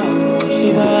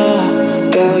 Shiva,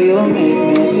 girl, you make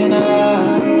me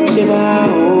sinner. Shiva,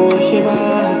 oh Shiva,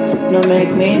 no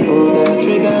make me pull the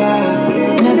trigger.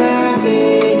 Never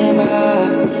say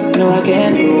never, no I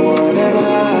can do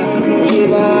whatever.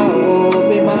 Shiva, oh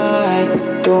be mine,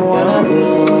 don't wanna be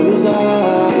so loser,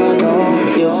 no.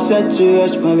 You're set to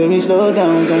rush, my baby, slow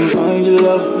down, come find your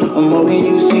love. I'm hoping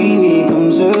you see me,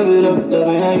 come serve it up,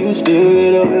 loving how you stir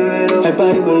it up. Like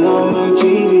body belong on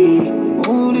TV.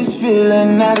 Ooh, this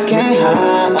feeling I can't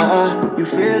hide. You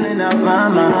feeling up my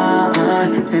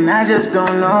mind, and I just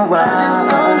don't know why.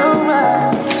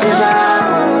 Shiba,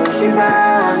 oh Shiba,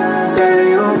 girl,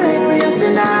 you make me a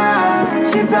sinner.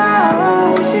 Shiba,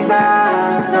 oh Shiba,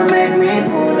 don't make me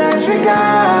pull the trigger.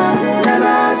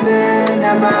 Never say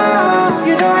never,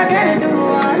 you know I can't do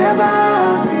whatever.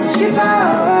 Shiba,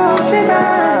 oh Shiba,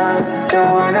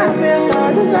 don't wanna miss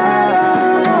all desire.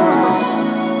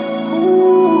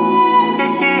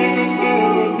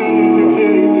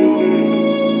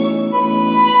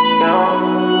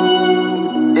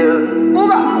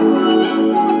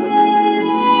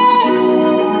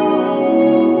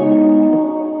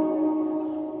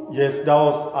 Yes, that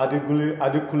was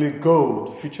Adekunle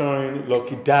Gold featuring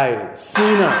Lucky Daye.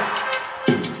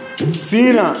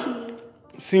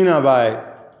 Sinner by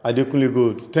Adekunle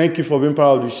Gold. Thank you for being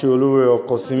part of the show.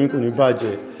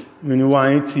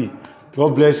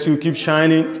 God bless you. Keep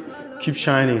shining. Keep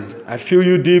shining. I feel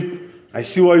you deep. I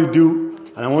see what you do.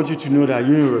 And I want you to know that the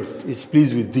universe is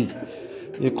pleased with thee.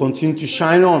 You continue to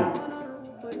shine on.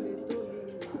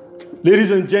 Ladies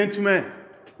and gentlemen,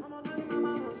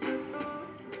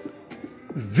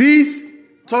 this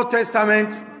Third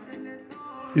Testament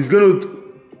is going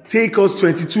to take us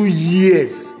 22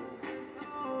 years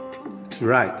to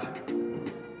write.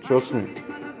 Trust me.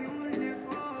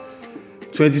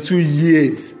 22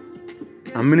 years.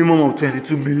 A minimum of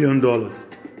 $22 billion.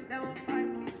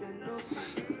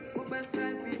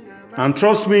 And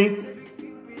trust me,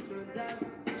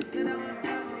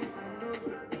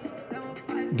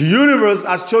 the universe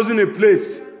has chosen a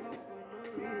place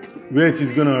where it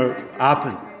is going to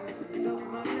happen.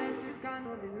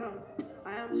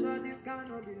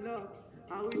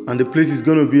 And the place is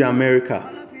going to be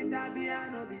America.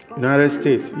 United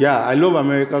States. Yeah, I love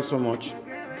America so much.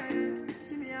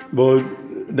 But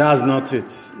that's not it.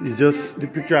 It's just the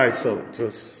picture I saw.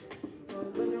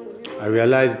 I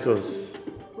realized it was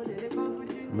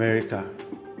America.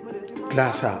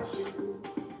 Glass house.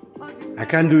 I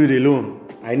can't do it alone.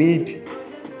 I need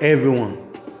everyone.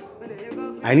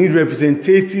 I need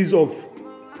representatives of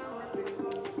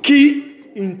key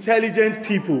intelligent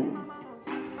people.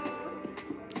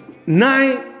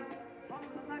 9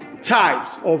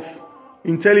 types of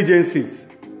intelligences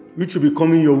which will be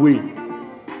coming your way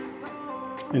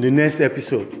in the next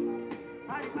episode.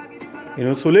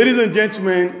 So ladies and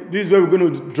gentlemen, this is where we're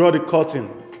going to draw the curtain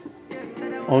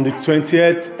on the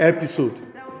 20th episode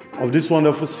of this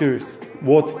wonderful series,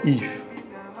 What If?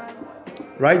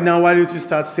 Right now, why don't you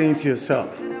start saying to yourself,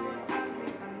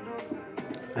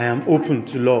 I am open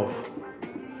to love.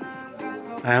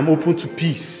 I am open to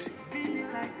peace.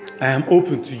 I am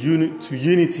open to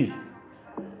unity.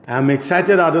 I am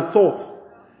excited at the thought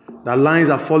that lines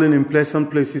are falling in pleasant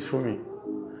places for me.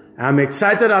 I am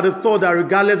excited at the thought that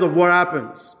regardless of what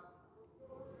happens,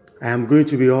 I am going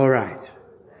to be all right.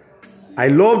 I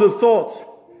love the thought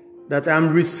that I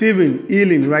am receiving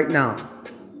healing right now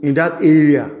in that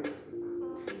area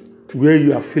where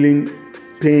you are feeling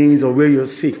pains or where you're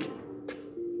sick.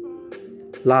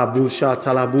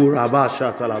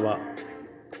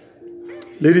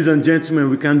 Ladies and gentlemen,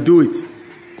 we can do it.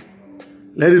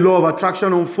 Let the law of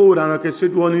attraction unfold and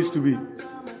orchestrate what needs to be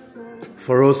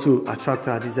for us to attract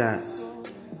our desires.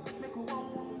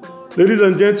 Ladies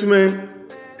and gentlemen,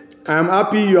 I am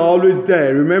happy you are always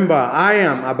there. Remember, I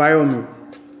am Abayomi,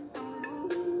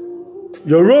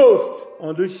 your host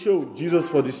on this show, Jesus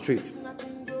for the Street.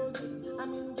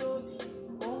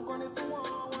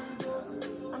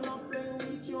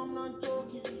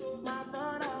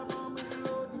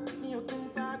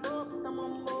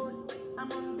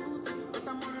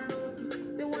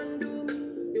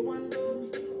 They want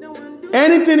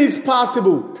Anything is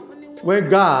possible when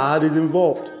God is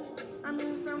involved.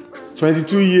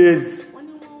 22 years,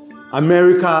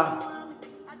 America,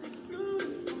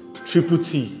 Triple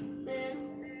T.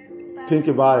 Think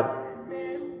about it.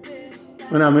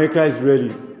 When America is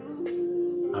ready,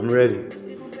 I'm ready.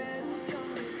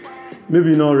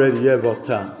 Maybe not ready yet, but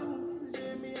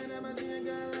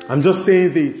I'm just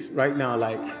saying this right now,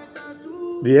 like,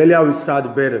 the earlier we start, the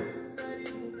better.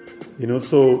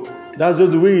 So that's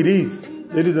just the way it is,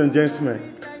 ladies and gentlemen.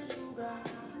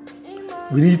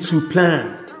 We need to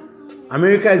plan.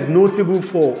 America is notable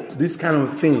for this kind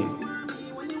of thing.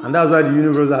 And that's why the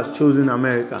universe has chosen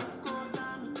America.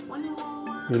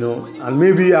 And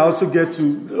maybe I also get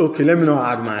to, okay, let me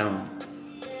not add my own.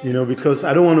 Because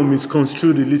I don't want to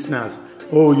misconstrue the listeners.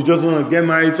 Oh, you just want to get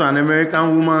married to an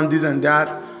American woman, this and that.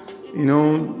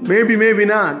 Maybe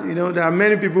not. There are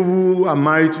many people who are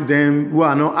married to them who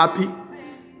are not happy.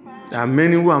 There are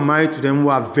many who are married to them who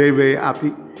are very, very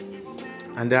happy.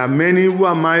 And there are many who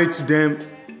are married to them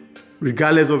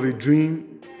regardless of a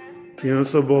dream.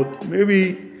 But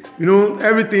maybe,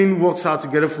 everything works out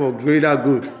together for greater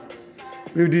good.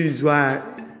 Maybe this is why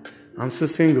I'm so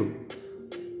single.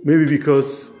 Maybe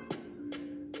because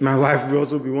my wife will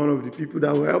also be one of the people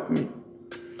that will help me.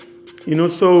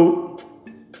 So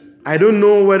I don't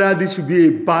know whether this should be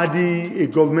a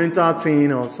governmental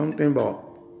thing or something, but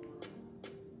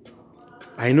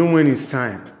I know when it's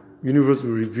time, universe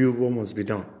will reveal what must be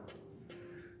done.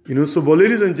 But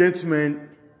ladies and gentlemen,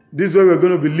 this is where we're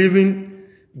going to be leaving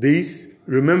this.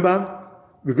 Remember,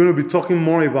 we're going to be talking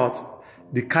more about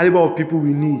the caliber of people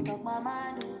we need.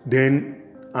 Then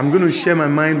I'm going to share my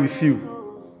mind with you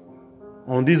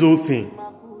on this whole thing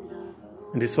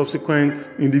in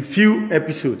the few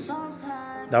episodes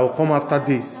that will come after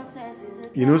this.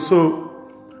 So,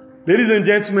 ladies and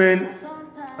gentlemen,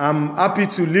 I'm happy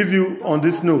to leave you on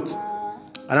this note.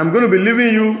 And I'm going to be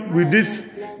leaving you with this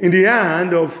in the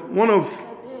hand of one of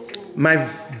my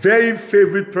very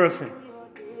favorite person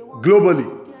globally.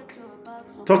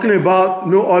 Talking about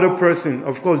no other person.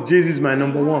 Of course, Jay-Z is my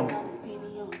number one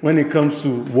when it comes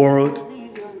to world.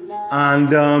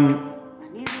 And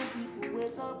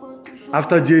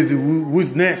after Jay-Z,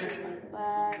 who's next?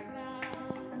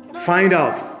 Find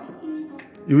out.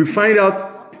 You will find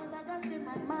out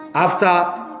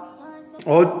after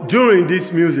or during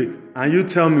this music, and you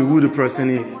tell me who the person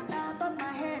is.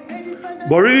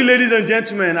 But really, ladies and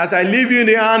gentlemen, as I leave you in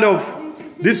the hand of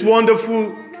this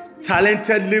wonderful,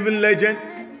 talented living legend,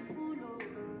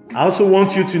 I also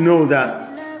want you to know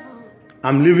that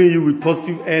I'm leaving you with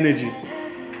positive energy,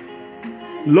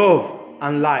 love,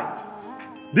 and light.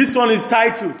 This one is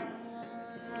titled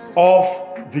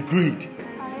Off the Grid.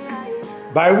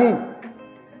 By who?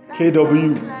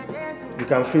 KW. You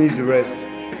can finish the rest.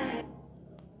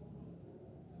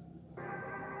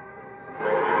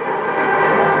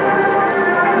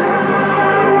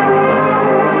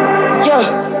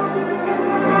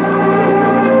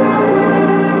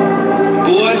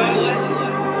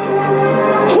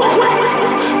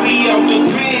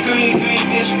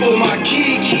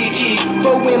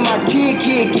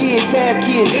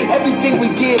 Everything we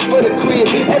did for the crib,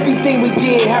 everything we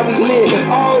did, how we live.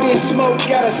 All this smoke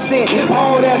got a scent,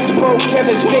 all that smoke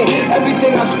Kevin spent.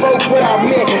 Everything I spoke, what I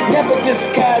meant, never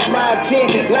disguised my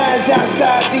intent. Lines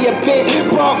outside the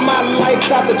event, brought my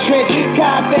life out the trench.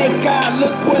 God, thank God,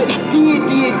 look what he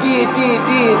did.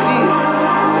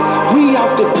 We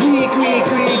off the grid. We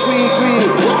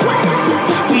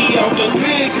off the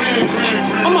grid.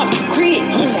 I'm off the grid.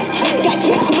 Got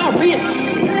kicks on my wrists,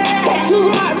 tattoos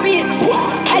on my wrists.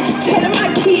 I just tell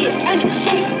my kids, I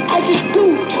just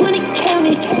do 20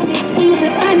 county,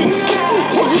 using honest.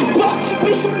 I just bought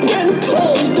me some brand new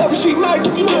clothes, Double Street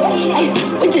Market.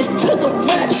 We just took a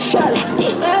ride to Charlotte.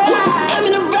 I'm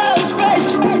in a Rolls Royce,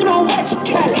 you don't watch the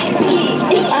collar.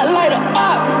 I light her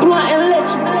up, blunt and let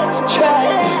you try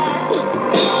it.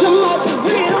 I'm off the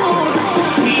grid.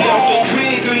 We off the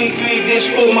grid, this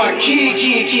for my kid.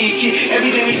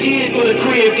 Everything we did for the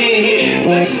crib, did hit.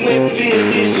 Flexing with Vince,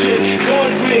 this trip.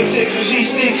 Going to crib, 6 with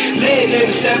G6. Lead level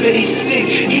 76.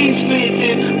 Eat spit,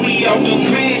 then we off the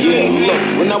grid. Yeah, look,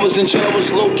 when I was in jail, I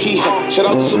was low key. Shout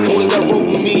out to supporters that wrote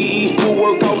with me. Eat food,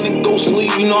 work out, and go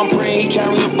sleep. You know I'm praying, he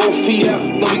carrying both feet.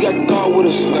 No, we got God with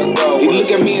us. He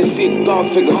look at me and see a thought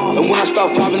figure. And when I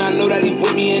start vibing, I know that he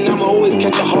with me, and I'ma always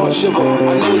catch a hard shiver.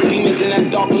 I know his demons in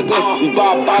that dark liquor. We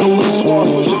buy a bottle with a sword,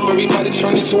 switch up, everybody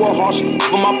turn into a harsh.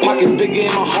 But my pocket's bigger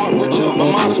and my heart richer.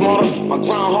 My mind smarter, my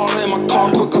grind harder and my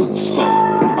car quicker.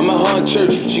 I'm at her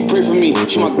church, she pray for me,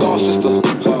 she my god sister.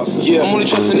 Yeah, I'm only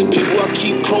trusting the people I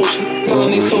keep close. Telling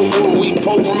they soul for a week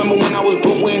post. Remember when I was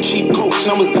broke wearing cheap coats?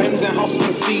 I was diamonds and houses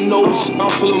and C notes.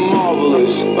 I'm feeling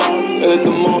marvelous. They let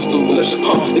the monster loose.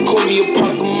 They call me a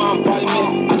product of my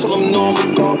environment. I tell them no,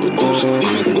 I'm a God producer.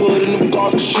 Demons good and them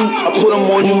gods can shoot. I put them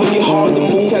on you and you're hard to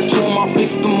move. Tattoo on my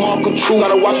face is the mark of truth.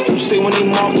 Gotta watch what you say when they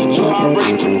mark you. I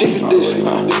already predicted this.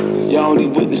 Y'all only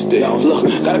witnessed it. Look,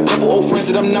 got a couple old friends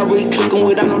that I'm not really clicking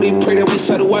with. I know they pray that we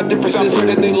settle our differences. Heard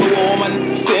that they lower all my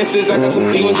senses. I got some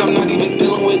demons I'm not even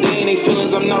dealing with. They ain't they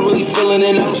feelings I'm not really feeling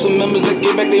it. I know some members that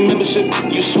get back their membership.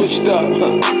 You switched up.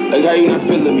 Like how you not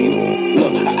feeling me?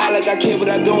 Look, I act like I care, but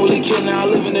I don't really care. Now I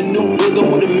live in a new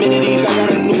rhythm with amenities. I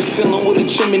got a new feeling with a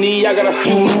chimney. I got a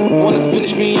few wanna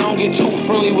finish me. I don't get too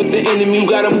friendly with the enemy. You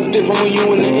gotta move different when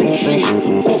you in the industry.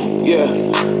 Yeah,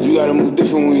 you gotta move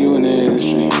different when you in the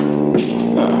industry.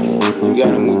 You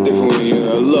gotta move different when you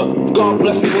look. God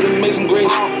bless me with amazing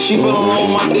grace. She fell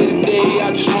alone my day to day.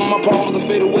 I just want my problems to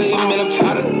fade away. Man, I'm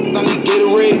tired of I need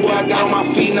Gatorade. Boy, I got on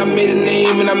my feet and I made a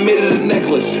name and I made it a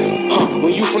necklace.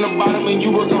 When you from the bottom and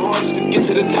you working hard just to get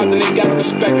to the top, then they gotta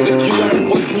respect it. If you got a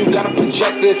voice, then you gotta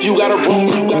project it. If you got a wrong,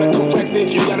 then you gotta correct it.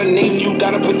 If you got a name, you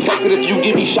gotta protect it. If you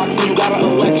give me shock, then you gotta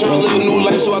elect her. Live a new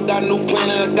life, so I got a new plan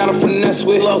and I gotta finesse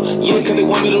with love. Yeah, cause they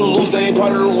want me to lose, they ain't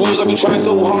part of the rules. I be trying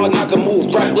so hard not to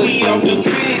move reckless. We off the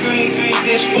grid,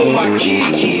 this for my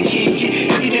kid.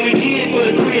 Everything we did for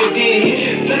the crib, did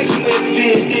hit. Flexing with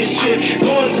Vince this trip.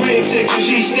 Going grid, 6 with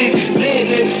G6. Land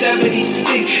in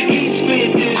 76. Each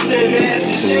spit this, seven has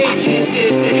the same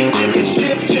this.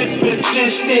 Trip for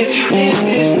distance.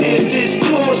 This.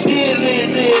 Doing still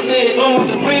lit. On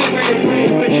the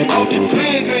grid. Off the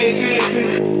grid.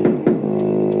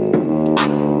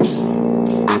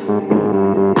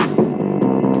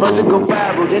 First it go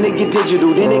viral, then it get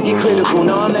digital, then it get critical.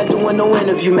 No, I'm not doing no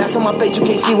interview. Mask on my face, you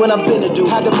can't see what I'm finna do.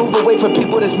 Had to move away from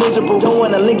people that's miserable. Don't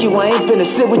wanna link you, I ain't finna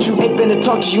sit with you. Ain't finna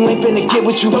talk to you, ain't finna get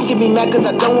with you. Don't get me mad cause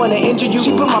I don't wanna injure you.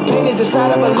 She put my paintings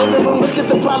inside of a living room. Look at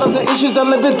the problems and issues I'm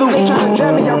living through. They tryna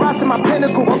drag me, I rise to my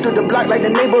pinnacle. Walk through the block like the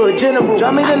neighborhood general.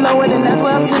 Drop me the low end and that's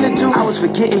where I send it to. I was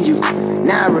forgetting you.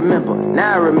 Now I remember.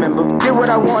 Did what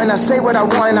I want and I say what I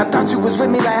want. And I thought you was with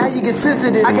me, like how you get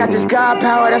sensitive. I got this God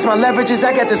power, that's my leverages.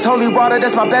 I got this holy water,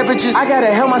 that's my beverages. I gotta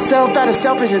help myself out of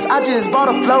selfishness. I just bought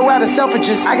a flow out of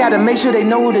selfishness. I gotta make sure they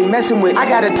know who they messing with. I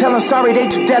gotta tell them sorry, they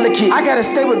too delicate. I gotta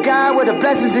stay with God where the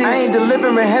blessings is. I ain't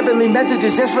delivering heavenly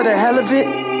messages just for the hell of it.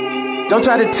 Don't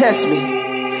try to test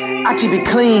me. I keep it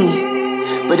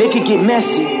clean, but it could get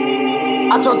messy.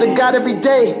 I talk to God every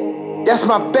day, that's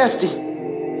my bestie.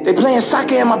 They playing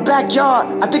soccer in my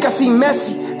backyard. I think I see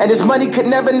Messi, and this money could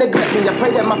never neglect me. I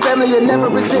pray that my family will never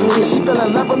resent me. And she fell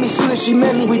in love with me soon as she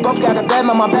met me. We both got a bad,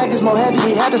 but my bag is more heavy.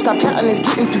 We had to stop counting, it's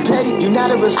getting too petty. You not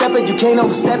a real stepper, you can't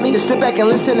overstep me. Just sit back and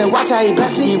listen and watch how he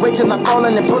bless me. He wait till I fall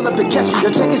and then pull up and catch me.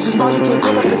 Your check is too small, you can't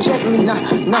pull up and check me.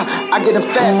 Nah, I get a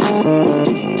fast.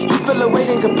 You feel a weight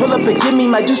and can pull up and give me.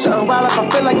 Might do something wild if I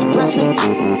feel like you press me.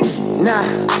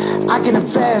 Nah, I get a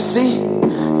fast, see.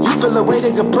 You feel a way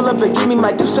they could pull up and give me.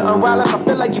 Might do something wild if I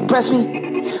feel like you press me.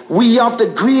 We off the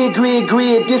grid.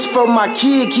 This for my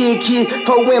kid.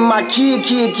 For when my kids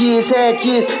had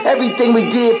kids. Everything we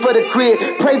did for the crib.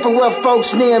 Pray for what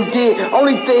folks them did.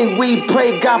 Only thing we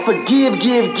pray, God forgive.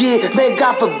 Man,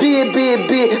 God forbid, bid.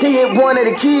 They hit one of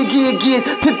the kids.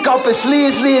 Took off and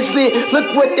slid.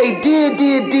 Look what they did.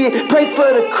 Pray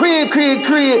for the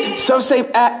crib. Some say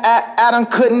Adam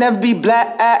could never be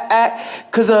black.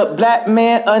 Cause a black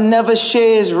man never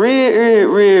shares red.